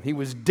tomb. He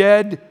was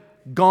dead,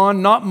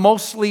 gone, not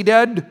mostly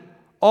dead,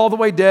 all the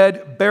way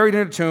dead, buried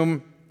in a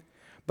tomb.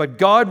 But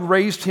God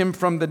raised him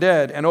from the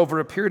dead, and over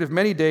a period of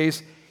many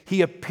days,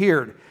 he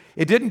appeared.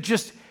 He didn't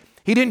just,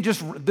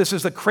 this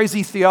is the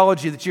crazy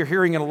theology that you're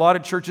hearing in a lot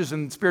of churches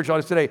and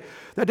spiritualities today.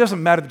 That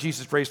doesn't matter that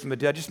Jesus raised from the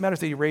dead. It just matters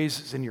that he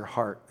raises in your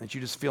heart, that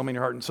you just feel him in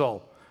your heart and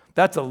soul.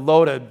 That's a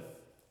loaded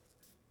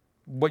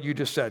what you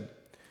just said.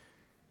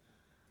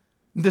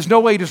 There's no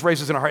way he just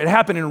raises in our heart. It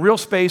happened in real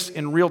space,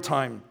 in real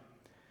time.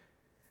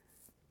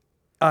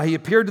 He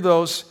appeared to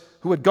those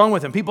who had gone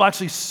with him. People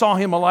actually saw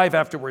him alive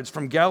afterwards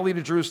from Galilee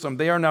to Jerusalem.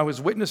 They are now his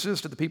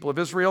witnesses to the people of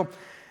Israel.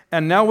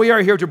 And now we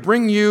are here to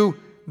bring you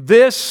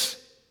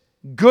this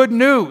good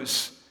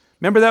news.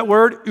 Remember that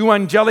word,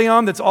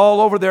 euangelion, that's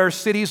all over their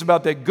cities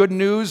about the good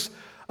news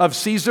of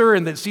Caesar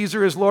and that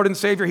Caesar is Lord and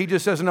Savior. He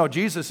just says, no,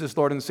 Jesus is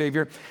Lord and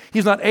Savior.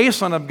 He's not a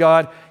son of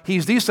God.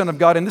 He's the Son of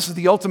God. And this is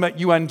the ultimate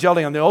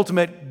euangelion, the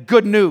ultimate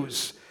good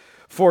news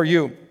for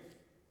you.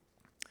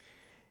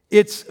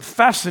 It's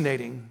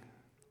fascinating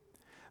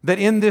that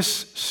in this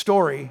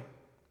story,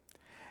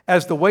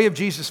 as the way of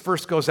Jesus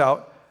first goes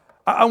out,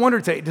 I wonder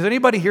today, does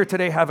anybody here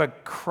today have a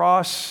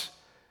cross,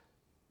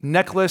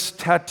 necklace,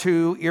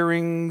 tattoo,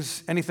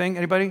 earrings, anything?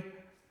 Anybody? A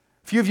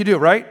few of you do,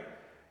 right?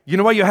 You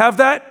know why you have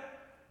that?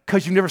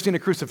 Because you've never seen a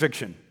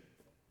crucifixion.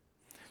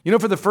 You know,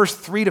 for the first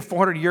 300 to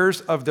 400 years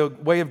of the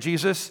way of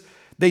Jesus,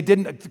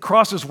 the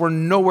crosses were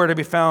nowhere to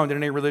be found in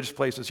any religious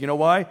places. You know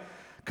why?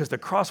 Because the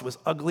cross was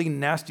ugly,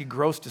 nasty,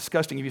 gross,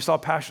 disgusting. If you saw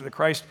Passion of the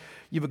Christ,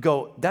 you would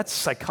go, that's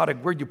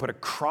psychotic weird. You put a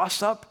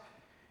cross up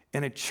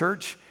in a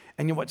church.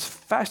 And you know what's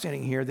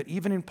fascinating here, that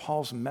even in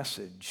Paul's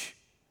message,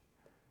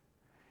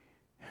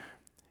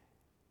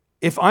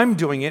 if I'm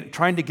doing it,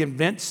 trying to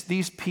convince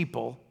these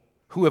people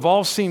who have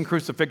all seen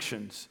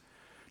crucifixions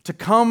to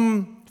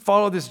come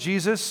follow this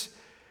Jesus,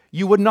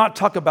 you would not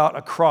talk about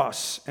a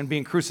cross and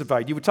being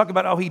crucified. You would talk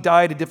about how he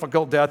died a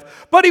difficult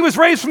death, but he was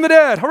raised from the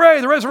dead.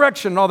 Hooray, the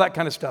resurrection, and all that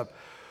kind of stuff.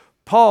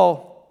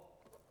 Paul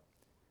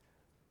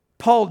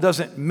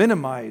doesn't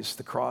minimize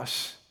the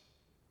cross.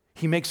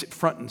 He makes it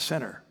front and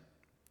center.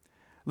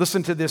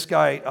 Listen to this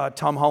guy,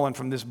 Tom Holland,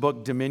 from this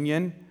book,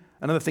 Dominion.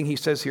 Another thing he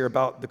says here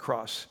about the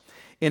cross.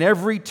 In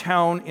every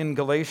town in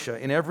Galatia,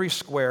 in every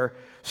square,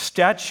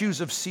 statues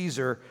of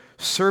Caesar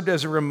served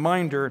as a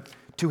reminder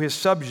to his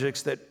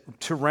subjects that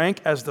to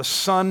rank as the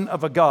son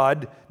of a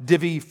god,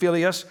 Divi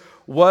Filius,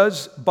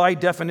 was by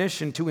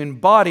definition to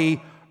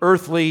embody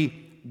earthly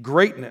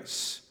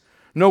greatness.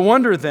 No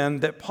wonder then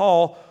that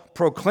Paul,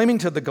 proclaiming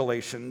to the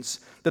Galatians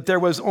that there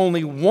was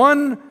only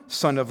one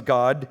Son of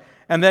God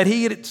and that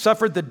he had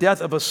suffered the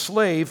death of a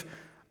slave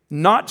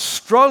not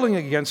struggling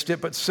against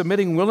it, but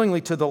submitting willingly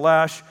to the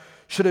lash,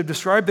 should have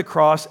described the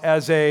cross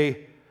as a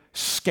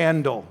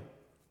scandal.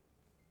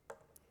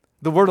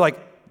 The word like,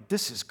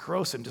 this is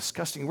gross and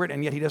disgusting word,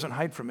 and yet he doesn't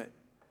hide from it.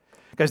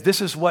 Guys,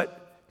 this is where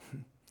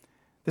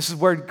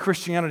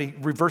Christianity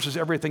reverses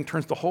everything,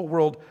 turns the whole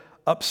world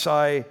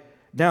upside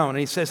down. And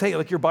he says, hey,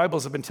 look, your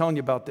Bibles have been telling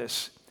you about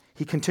this.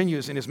 He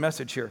continues in his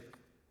message here.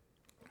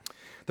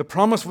 The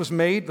promise was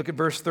made, look at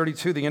verse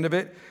 32, the end of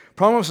it.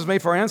 Promise was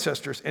made for our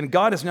ancestors, and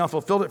God has now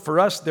fulfilled it for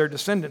us, their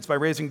descendants, by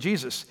raising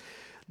Jesus.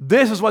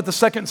 This is what the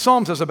second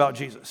Psalm says about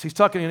Jesus. He's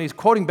talking and he's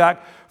quoting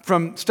back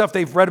from stuff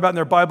they've read about in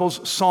their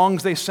Bibles,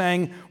 songs they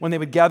sang when they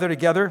would gather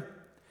together.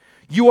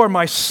 You are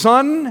my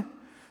son.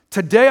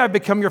 Today I've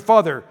become your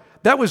father.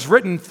 That was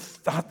written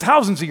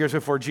thousands of years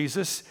before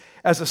Jesus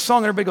as a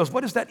song. Everybody goes,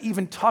 what is that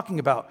even talking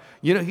about?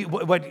 You know,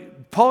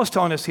 what Paul is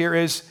telling us here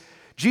is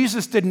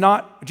Jesus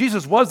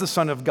was the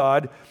Son of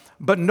God,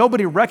 but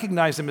nobody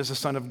recognized him as the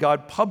Son of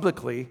God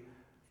publicly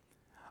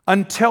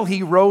until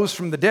he rose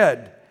from the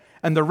dead.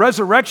 And the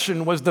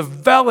resurrection was the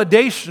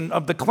validation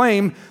of the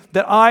claim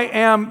that I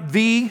am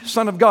the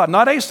Son of God,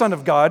 not a Son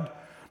of God,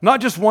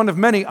 not just one of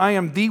many. I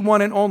am the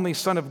one and only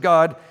Son of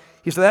God.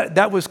 He said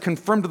that was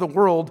confirmed to the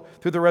world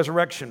through the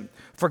resurrection.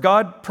 For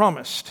God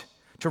promised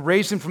to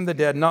raise him from the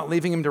dead, not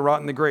leaving him to rot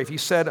in the grave. He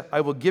said,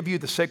 I will give you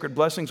the sacred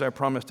blessings I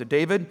promised to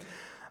David.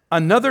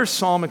 Another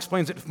psalm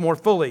explains it more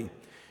fully.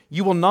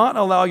 You will not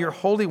allow your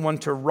Holy One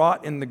to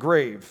rot in the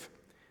grave.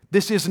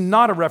 This is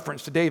not a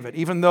reference to David.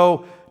 Even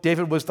though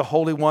David was the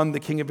Holy One, the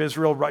King of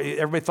Israel,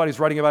 everybody thought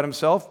he's writing about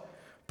himself.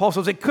 Paul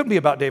says it could be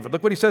about David.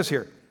 Look what he says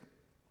here.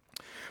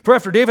 For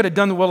after David had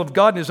done the will of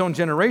God in his own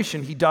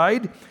generation, he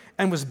died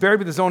and was buried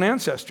with his own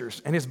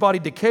ancestors, and his body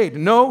decayed.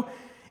 No,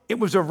 it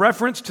was a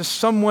reference to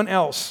someone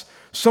else,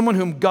 someone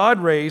whom God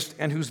raised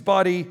and whose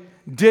body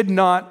did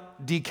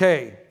not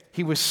decay.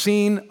 He was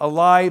seen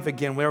alive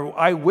again. We are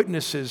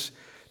eyewitnesses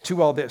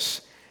to all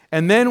this.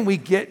 And then we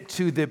get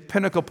to the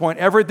pinnacle point.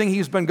 Everything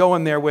he's been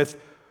going there with,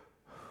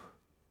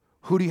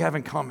 who do you have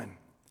in common?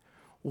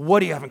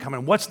 What do you have in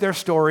common? What's their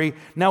story?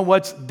 Now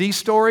what's the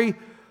story?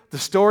 The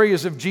story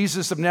is of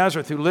Jesus of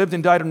Nazareth, who lived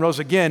and died and rose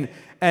again.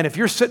 And if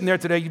you're sitting there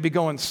today, you'd be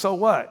going, so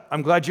what?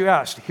 I'm glad you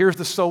asked. Here's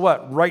the so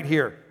what right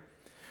here.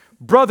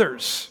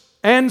 Brothers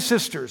and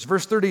sisters,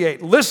 verse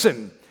 38,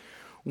 listen,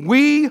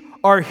 we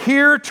are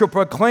here to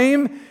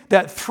proclaim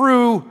that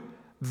through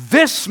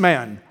this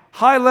man,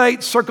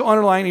 highlight, circle,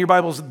 underline in your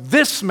Bibles,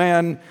 this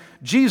man,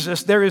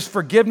 Jesus, there is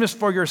forgiveness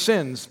for your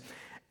sins.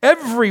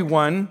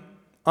 Everyone,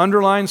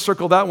 underline,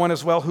 circle that one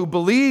as well, who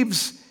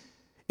believes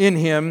in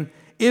him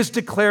is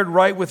declared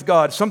right with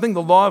God, something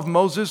the law of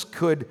Moses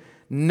could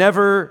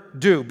never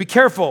do. Be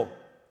careful.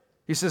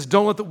 He says,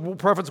 don't let the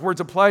prophet's words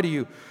apply to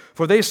you.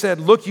 For they said,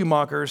 look, you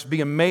mockers,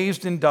 be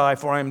amazed and die,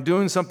 for I am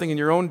doing something in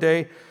your own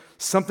day,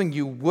 something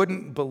you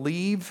wouldn't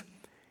believe,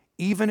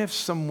 even if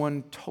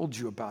someone told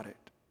you about it.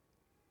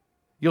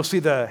 You'll see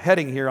the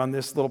heading here on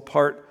this little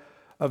part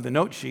of the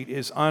note sheet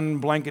is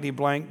unblankety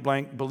blank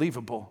blank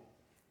believable.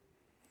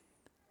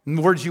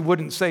 Words you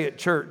wouldn't say at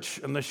church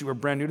unless you were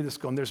brand new to this,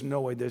 going, there's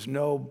no way, there's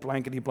no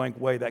blankety blank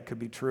way that could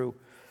be true.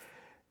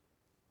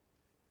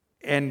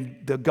 And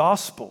the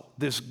gospel,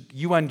 this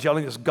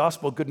euangelion, this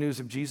gospel good news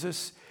of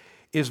Jesus,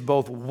 is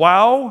both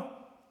wow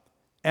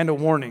and a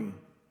warning.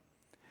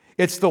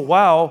 It's the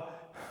wow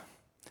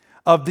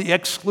of the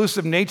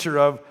exclusive nature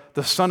of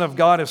the Son of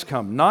God has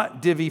come.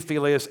 Not Divi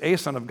Phileus, a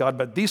Son of God,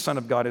 but the Son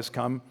of God has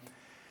come.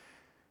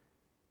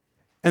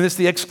 And it's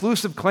the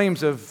exclusive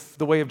claims of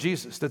the way of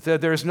Jesus, that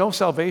there is no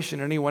salvation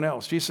in anyone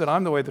else. Jesus said,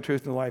 I'm the way, the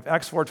truth, and the life.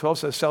 Acts 4:12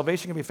 says,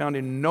 salvation can be found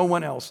in no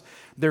one else.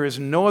 There is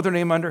no other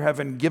name under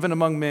heaven given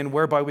among men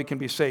whereby we can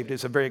be saved.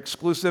 It's a very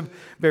exclusive,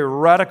 very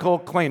radical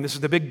claim. This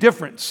is the big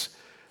difference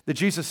that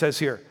Jesus says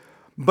here.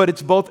 But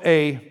it's both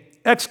an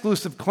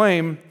exclusive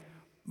claim,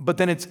 but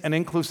then it's an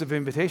inclusive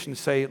invitation to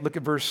say, look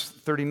at verse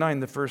 39,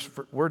 the first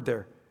word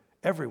there,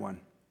 everyone.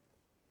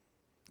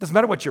 Doesn't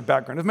matter what your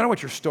background, doesn't matter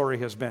what your story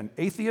has been.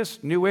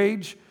 Atheist, New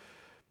Age.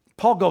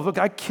 Paul goes, look,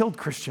 I killed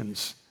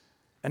Christians,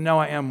 and now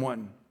I am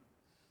one.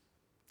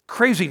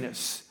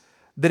 Craziness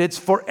that it's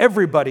for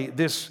everybody,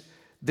 this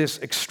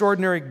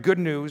extraordinary good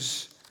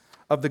news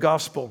of the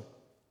gospel.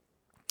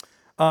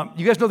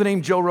 You guys know the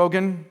name Joe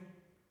Rogan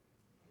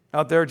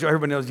out there?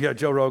 Everybody knows, yeah,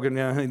 Joe Rogan,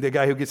 yeah, the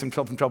guy who gets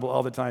himself in trouble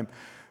all the time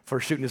for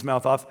shooting his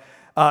mouth off.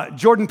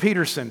 Jordan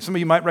Peterson, some of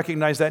you might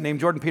recognize that name.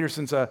 Jordan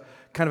Peterson's a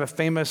kind of a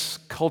famous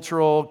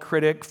cultural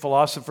critic,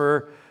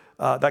 philosopher,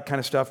 that kind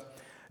of stuff.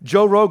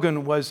 Joe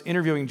Rogan was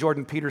interviewing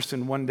Jordan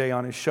Peterson one day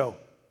on his show.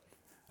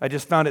 I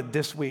just found it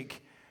this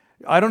week.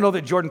 I don't know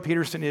that Jordan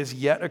Peterson is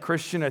yet a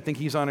Christian. I think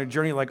he's on a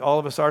journey like all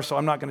of us are, so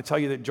I'm not going to tell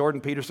you that Jordan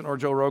Peterson or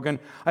Joe Rogan,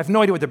 I have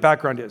no idea what their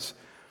background is.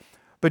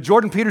 But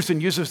Jordan Peterson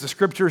uses the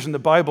scriptures in the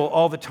Bible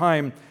all the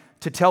time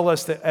to tell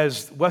us that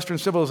as Western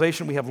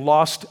civilization, we have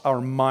lost our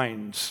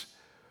minds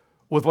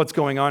with what's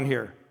going on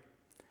here.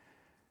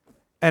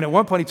 And at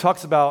one point, he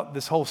talks about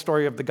this whole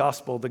story of the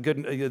gospel,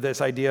 this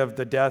idea of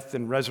the death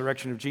and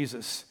resurrection of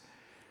Jesus.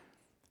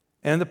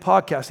 And in the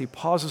podcast, he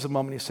pauses a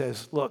moment and he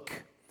says,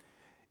 look,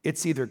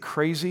 It's either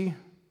crazy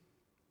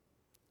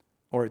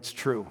or it's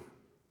true.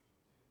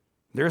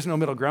 There's no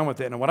middle ground with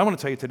it. And what I want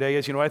to tell you today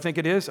is, you know what I think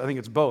it is? I think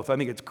it's both. I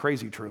think it's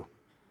crazy true.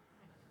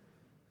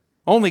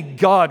 Only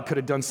God could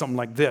have done something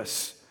like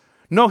this.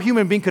 No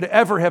human being could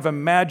ever have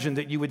imagined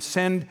that you would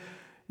send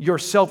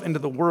yourself into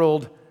the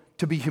world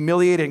to be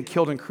humiliated and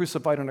killed and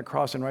crucified on a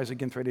cross and rise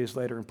again 3 days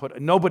later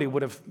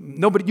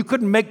and you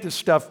couldn't make this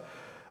stuff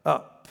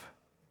up.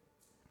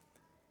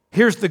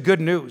 Here's the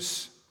good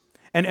news.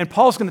 And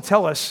Paul's going to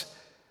tell us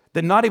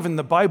that not even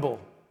the Bible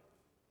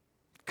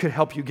could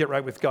help you get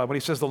right with God. When he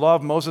says the law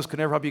of Moses could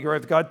never help you get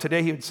right with God,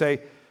 today he would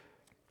say,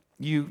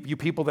 you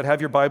people that have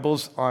your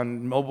Bibles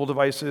on mobile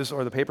devices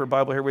or the paper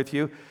Bible here with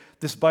you,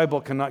 this Bible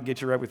cannot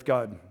get you right with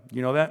God.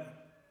 You know that?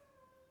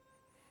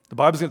 The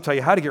Bible's going to tell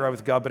you how to get right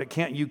with God, but it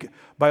can't.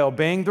 By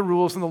obeying the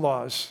rules and the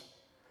laws,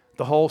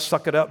 the whole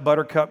suck it up,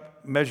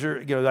 buttercup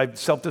measure,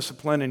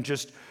 self-discipline and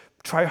just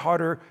try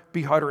harder,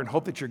 be harder, and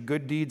hope that your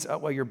good deeds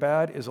outweigh your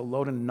bad is a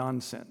load of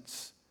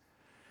nonsense.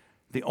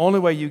 The only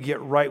way you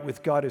get right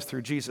with God is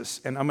through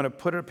Jesus. And I'm going to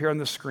put it up here on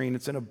the screen.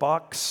 It's in a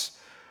box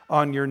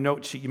on your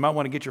note sheet. You might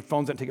want to get your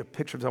phones out and take a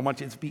picture because I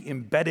want it to be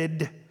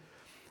embedded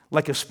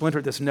like a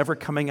splinter that's never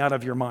coming out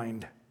of your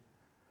mind.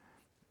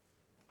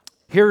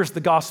 Here's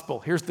the gospel.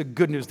 Here's the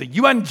good news. The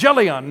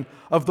evangelion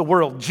of the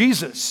world.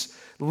 Jesus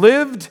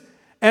lived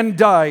and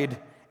died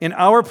in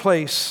our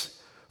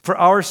place for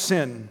our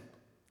sin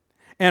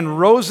and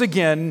rose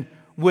again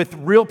with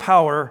real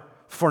power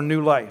for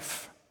new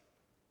life.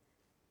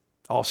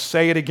 I'll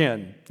say it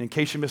again in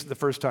case you missed it the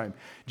first time.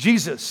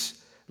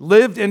 Jesus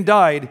lived and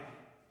died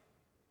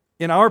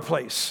in our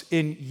place,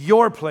 in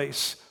your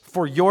place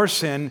for your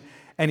sin,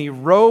 and he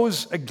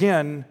rose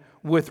again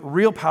with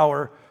real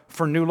power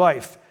for new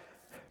life.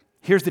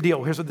 Here's the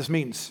deal. Here's what this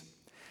means.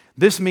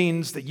 This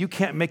means that you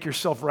can't make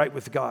yourself right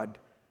with God.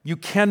 You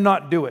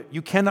cannot do it.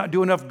 You cannot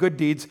do enough good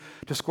deeds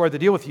to square the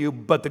deal with you,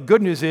 but the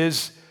good news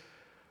is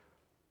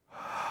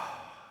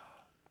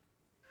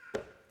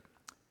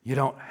you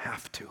don't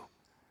have to.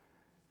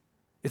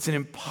 It's an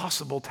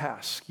impossible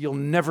task. You'll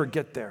never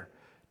get there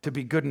to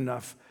be good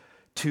enough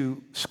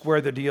to square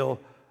the deal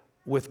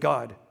with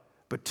God.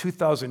 But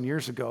 2,000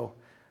 years ago,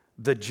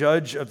 the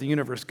judge of the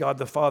universe, God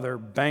the Father,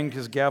 banged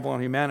his gavel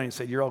on humanity and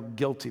said, you're all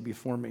guilty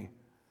before me.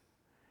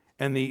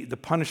 And the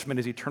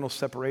punishment is eternal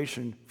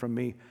separation from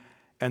me.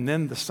 And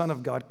then the Son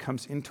of God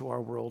comes into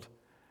our world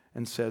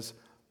and says,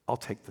 I'll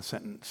take the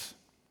sentence.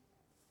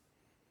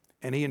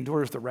 And he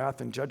endures the wrath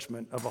and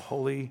judgment of a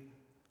holy,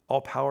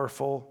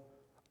 all-powerful,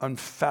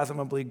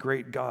 unfathomably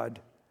great God,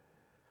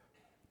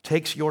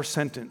 takes your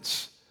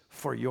sentence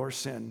for your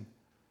sin.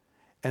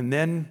 And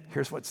then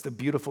here's what's the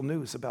beautiful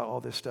news about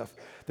all this stuff,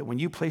 that when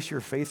you place your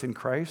faith in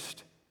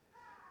Christ,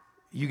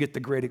 you get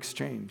the great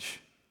exchange.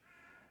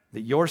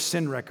 That your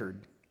sin record,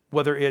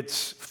 whether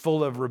it's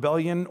full of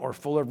rebellion or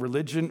full of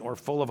religion or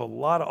full of a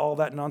lot of all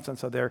that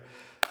nonsense out there,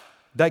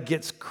 that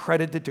gets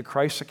credited to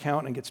Christ's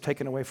account and gets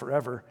taken away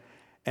forever.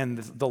 And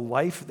the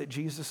life that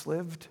Jesus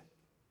lived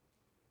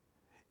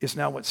is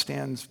now what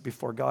stands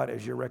before God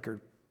as your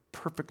record,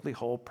 perfectly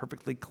whole,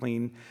 perfectly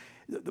clean.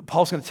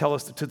 Paul's going to tell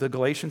us to the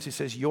Galatians, he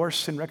says, your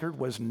sin record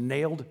was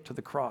nailed to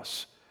the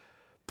cross,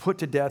 put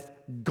to death,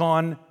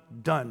 gone,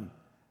 done,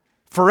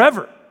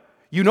 forever.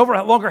 You no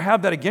longer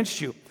have that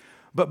against you.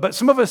 But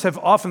some of us have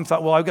often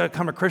thought, well, I've got to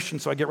become a Christian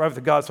so I get right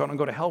with God so I don't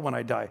go to hell when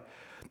I die.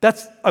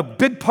 That's a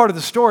big part of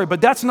the story,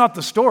 but that's not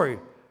the story.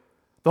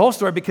 The whole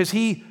story, because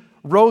he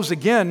rose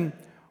again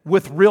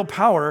with real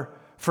power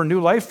for new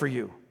life for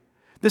you.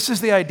 This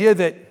is the idea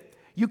that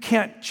you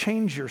can't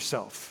change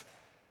yourself.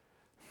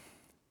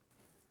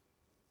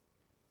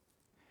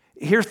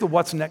 Here's the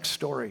what's next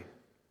story.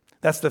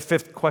 That's the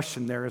fifth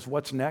question there is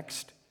what's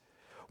next?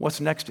 What's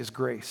next is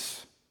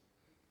grace.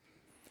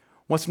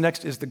 What's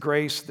next is the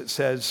grace that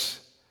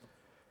says,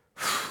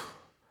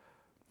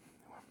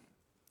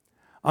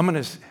 let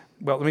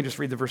me just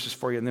read the verses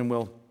for you and then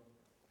we'll.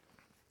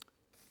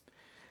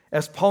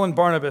 As Paul and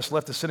Barnabas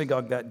left the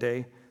synagogue that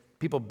day,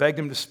 people begged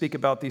him to speak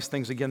about these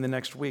things again the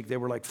next week. They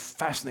were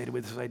fascinated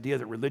with this idea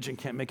that religion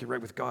can't make you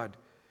right with God.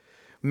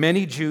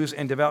 Many Jews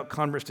and devout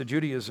converts to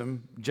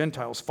Judaism,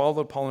 Gentiles,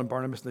 followed Paul and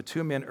Barnabas, and the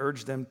two men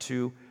urged them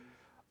to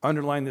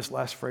underline this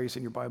last phrase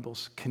in your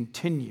Bibles,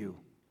 continue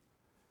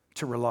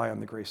to rely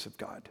on the grace of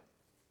God.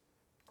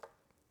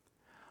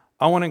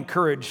 I want to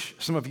encourage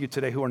some of you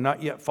today who are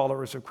not yet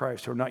followers of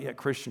Christ, who are not yet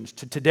Christians,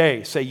 to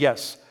today say,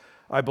 yes,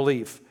 I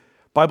believe.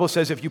 Bible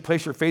says if you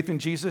place your faith in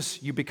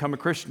Jesus, you become a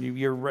Christian.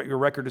 Your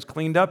record is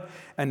cleaned up,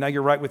 and now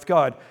you're right with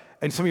God.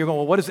 And some of you are going,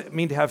 well, what does it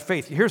mean to have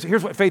faith?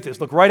 Here's what faith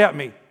is. Look right at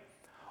me.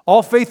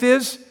 All faith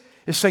is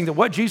saying that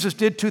what Jesus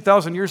did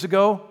 2,000 years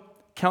ago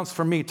counts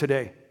for me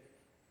today.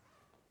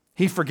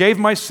 He forgave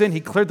my sin.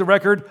 He cleared the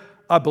record.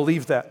 I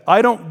believe that.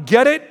 I don't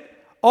get it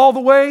all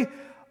the way.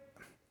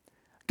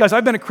 Guys,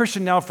 I've been a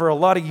Christian now for a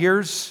lot of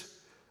years.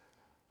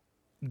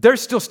 There's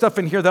still stuff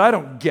in here that I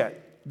don't get.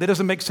 That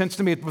doesn't make sense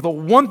to me. But the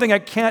one thing I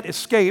can't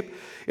escape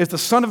is the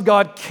Son of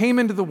God came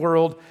into the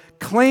world,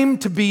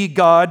 claimed to be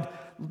God,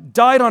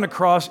 died on a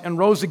cross, and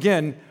rose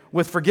again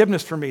with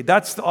forgiveness for me.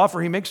 That's the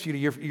offer he makes to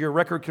you. Your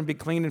record can be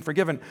clean and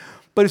forgiven.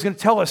 But he's going to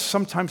tell us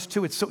sometimes,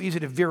 too, it's so easy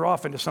to veer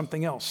off into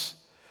something else.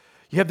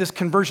 You have this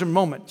conversion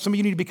moment. Some of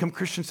you need to become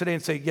Christians today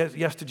and say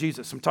yes to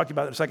Jesus. I'm talking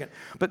about it in a second.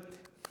 But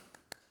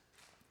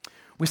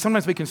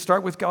sometimes we can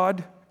start with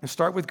God and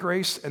start with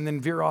grace and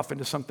then veer off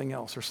into something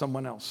else or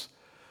someone else.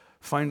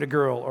 Find a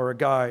girl or a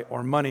guy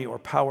or money or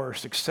power or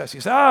success.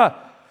 You say,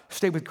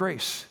 stay with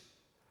grace.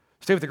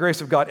 Stay with the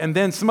grace of God. And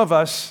then some of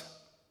us,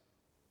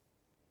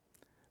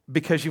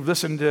 because you've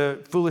listened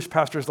to foolish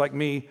pastors like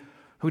me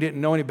who didn't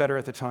know any better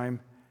at the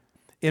time,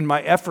 in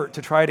my effort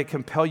to try to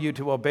compel you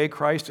to obey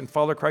Christ and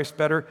follow Christ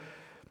better,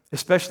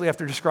 especially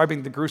after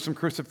describing the gruesome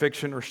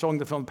crucifixion or showing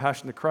the film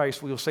Passion of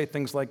Christ, we will say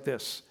things like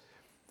this: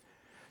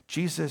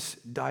 Jesus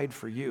died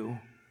for you.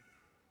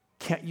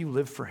 Can't you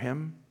live for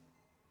him?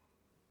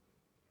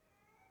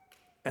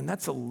 And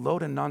that's a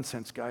load of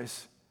nonsense,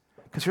 guys.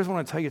 Because here's what I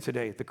want to tell you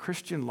today. The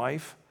Christian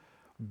life,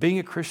 being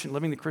a Christian,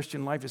 living the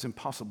Christian life is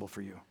impossible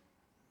for you.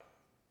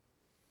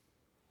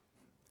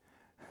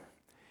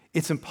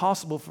 It's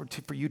impossible for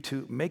you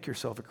to make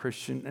yourself a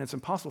Christian, and it's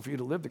impossible for you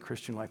to live the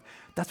Christian life.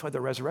 That's why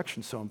the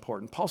resurrection is so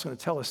important. Paul's going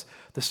to tell us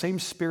the same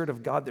Spirit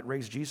of God that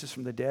raised Jesus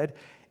from the dead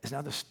is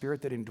now the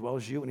Spirit that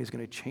indwells you, and he's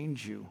going to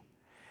change you.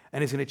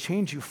 And he's going to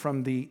change you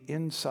from the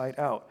inside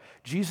out.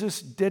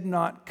 Jesus did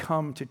not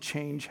come to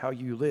change how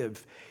you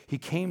live. He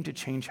came to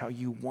change how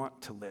you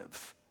want to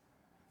live.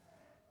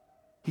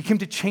 He came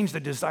to change the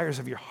desires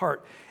of your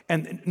heart.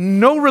 And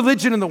no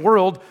religion in the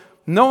world,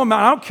 no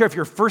amount, I don't care if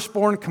you're a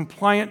firstborn,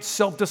 compliant,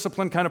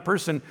 self-disciplined kind of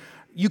person,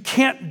 you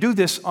can't do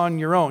this on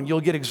your own. You'll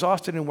get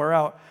exhausted and wear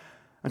out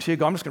until you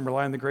go, I'm just going to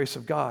rely on the grace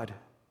of God.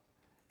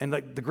 And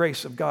let the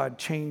grace of God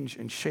change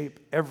and shape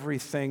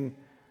everything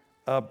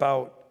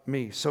about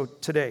me. So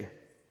today,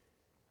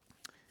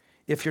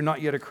 if you're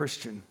not yet a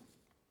Christian,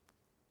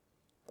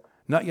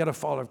 not yet a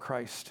follower of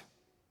Christ,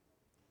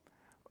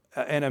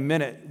 in a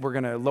minute, we're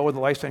going to lower the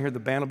lights down here. The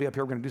band will be up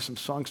here. We're going to do some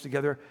songs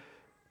together.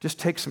 Just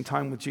take some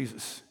time with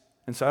Jesus.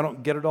 And so I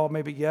don't get it all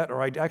maybe yet,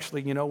 or I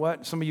actually, you know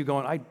what? Some of you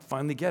going, I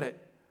finally get it.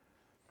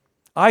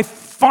 I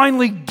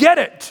finally get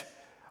it.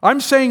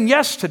 I'm saying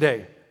yes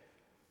today.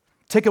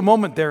 Take a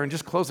moment there and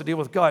just close the deal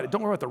with God.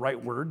 Don't worry about the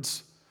right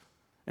words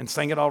and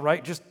saying it all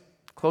right. Just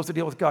close the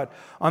deal with God.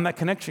 On that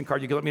connection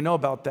card, you can let me know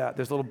about that.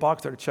 There's a little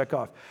box there to check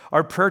off.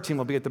 Our prayer team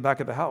will be at the back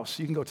of the house.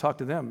 You can go talk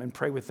to them and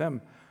pray with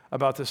them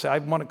about this. I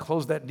want to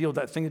close that deal,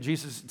 that thing that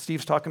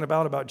Steve's talking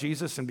about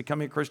Jesus and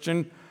becoming a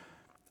Christian.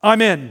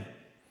 I'm in.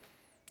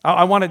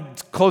 I want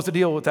to close the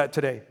deal with that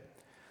today.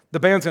 The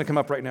band's going to come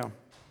up right now.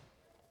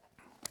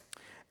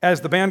 As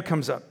the band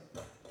comes up,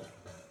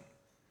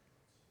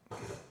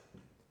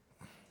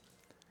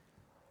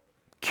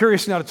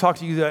 curious now to talk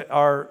to you that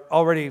are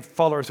already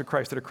followers of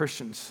Christ, that are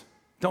Christians.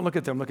 Don't look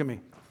at them, look at me.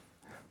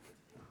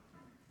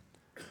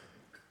 The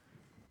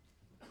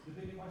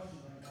big question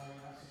right now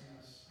you're asking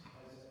us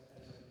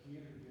as a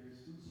community here is,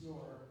 who's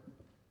your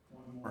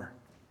one more?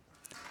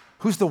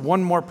 Who's the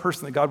one more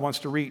person that God wants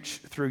to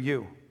reach through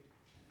you?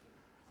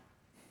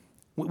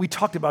 We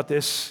talked about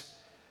this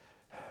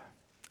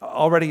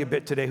already a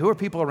bit today. Who are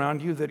people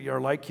around you that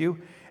are like you?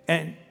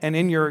 And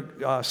in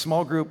your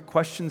small group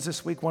questions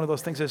this week, one of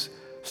those things is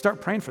start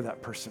praying for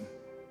that person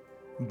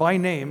by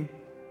name,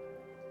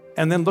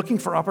 and then looking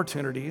for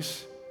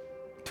opportunities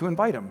to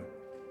invite them.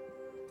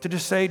 To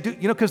just say,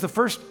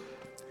 because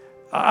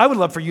I would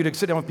love for you to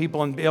sit down with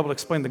people and be able to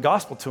explain the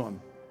gospel to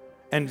them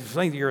and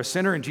explain that you're a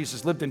sinner and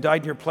Jesus lived and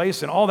died in your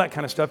place and all that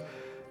kind of stuff.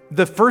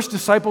 The first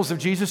disciples of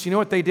Jesus, you know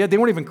what they did? They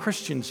weren't even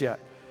Christians yet.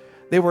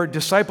 They were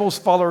disciples,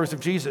 followers of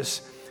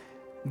Jesus.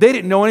 They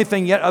didn't know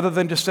anything yet other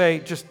than to say,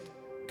 just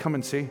come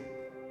and see.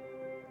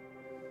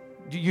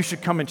 You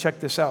should come and check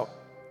this out.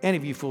 Any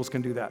of you fools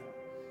can do that.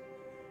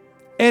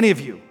 Any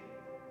of you.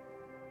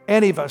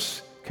 Any of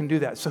us can do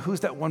that. So who's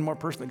that one more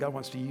person that God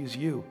wants to use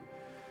you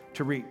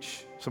to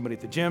reach? Somebody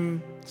at the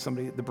gym,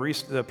 somebody at the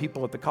barista, the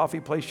people at the coffee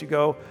place you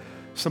go,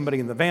 somebody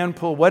in the van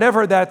pool,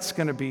 whatever that's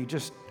going to be.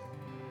 Just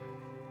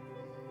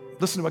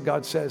listen to what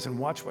God says and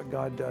watch what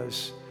God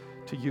does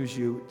to use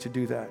you to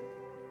do that.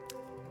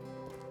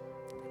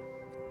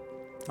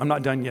 I'm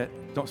not done yet.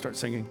 Don't start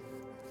singing.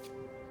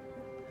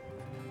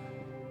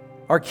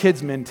 Our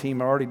kids men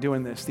team are already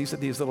doing this. These are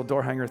these little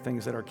door hanger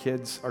things that our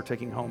kids are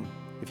taking home.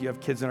 If you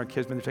have kids in our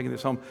kids men, they're taking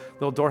this home.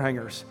 Little door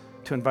hangers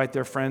to invite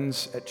their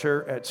friends at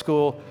church, at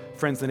school,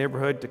 friends in the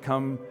neighborhood to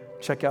come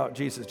check out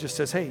Jesus. Just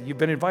says, hey, you've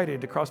been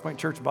invited to Crosspoint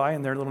Church by,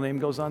 and their little name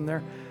goes on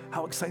there.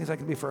 How exciting is that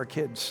going to be for our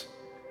kids?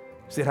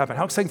 See it happen.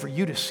 How exciting for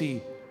you to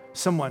see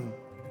someone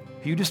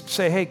who you just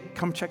say, hey,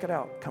 come check it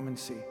out. Come and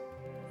see.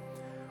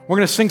 We're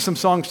going to sing some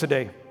songs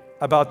today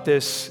about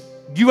this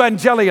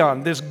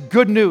evangelion, this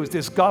good news,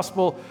 this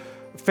gospel,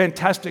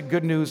 fantastic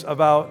good news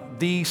about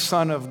the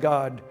Son of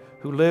God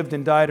who lived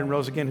and died and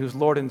rose again, who's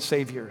Lord and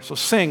Savior. So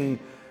sing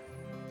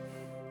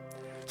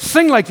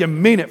like you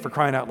mean it, for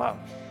crying out loud.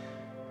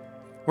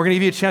 We're going to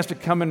give you a chance to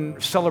come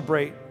and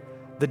celebrate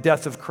the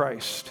death of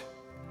Christ.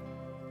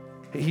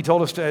 He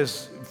told us to,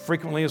 as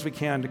frequently as we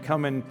can, to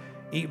come and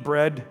eat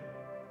bread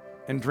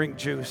and drink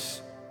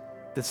juice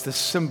that's the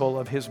symbol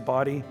of his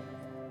body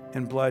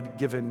and blood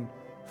given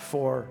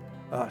for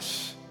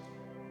us.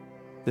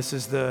 This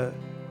is the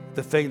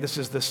thing, this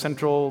is the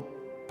central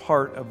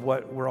part of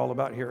what we're all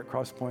about here at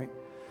Crosspoint.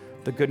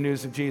 The good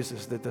news of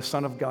Jesus, that the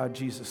Son of God,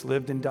 Jesus,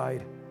 lived and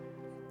died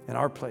in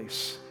our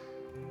place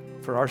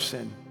for our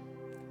sin.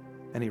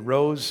 And he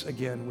rose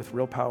again with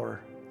real power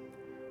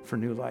for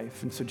new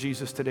life. And so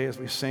Jesus, today as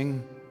we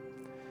sing,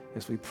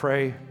 as we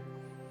pray,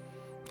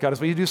 God,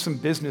 as we do some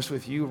business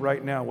with you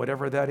right now,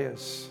 whatever that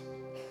is,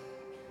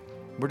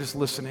 we're just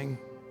listening.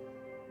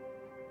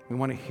 We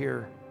want to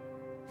hear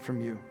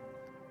from you.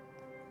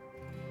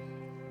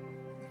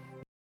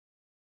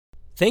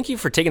 Thank you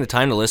for taking the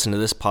time to listen to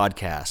this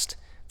podcast.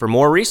 For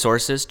more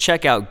resources,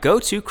 check out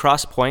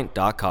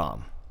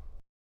gotocrosspoint.com.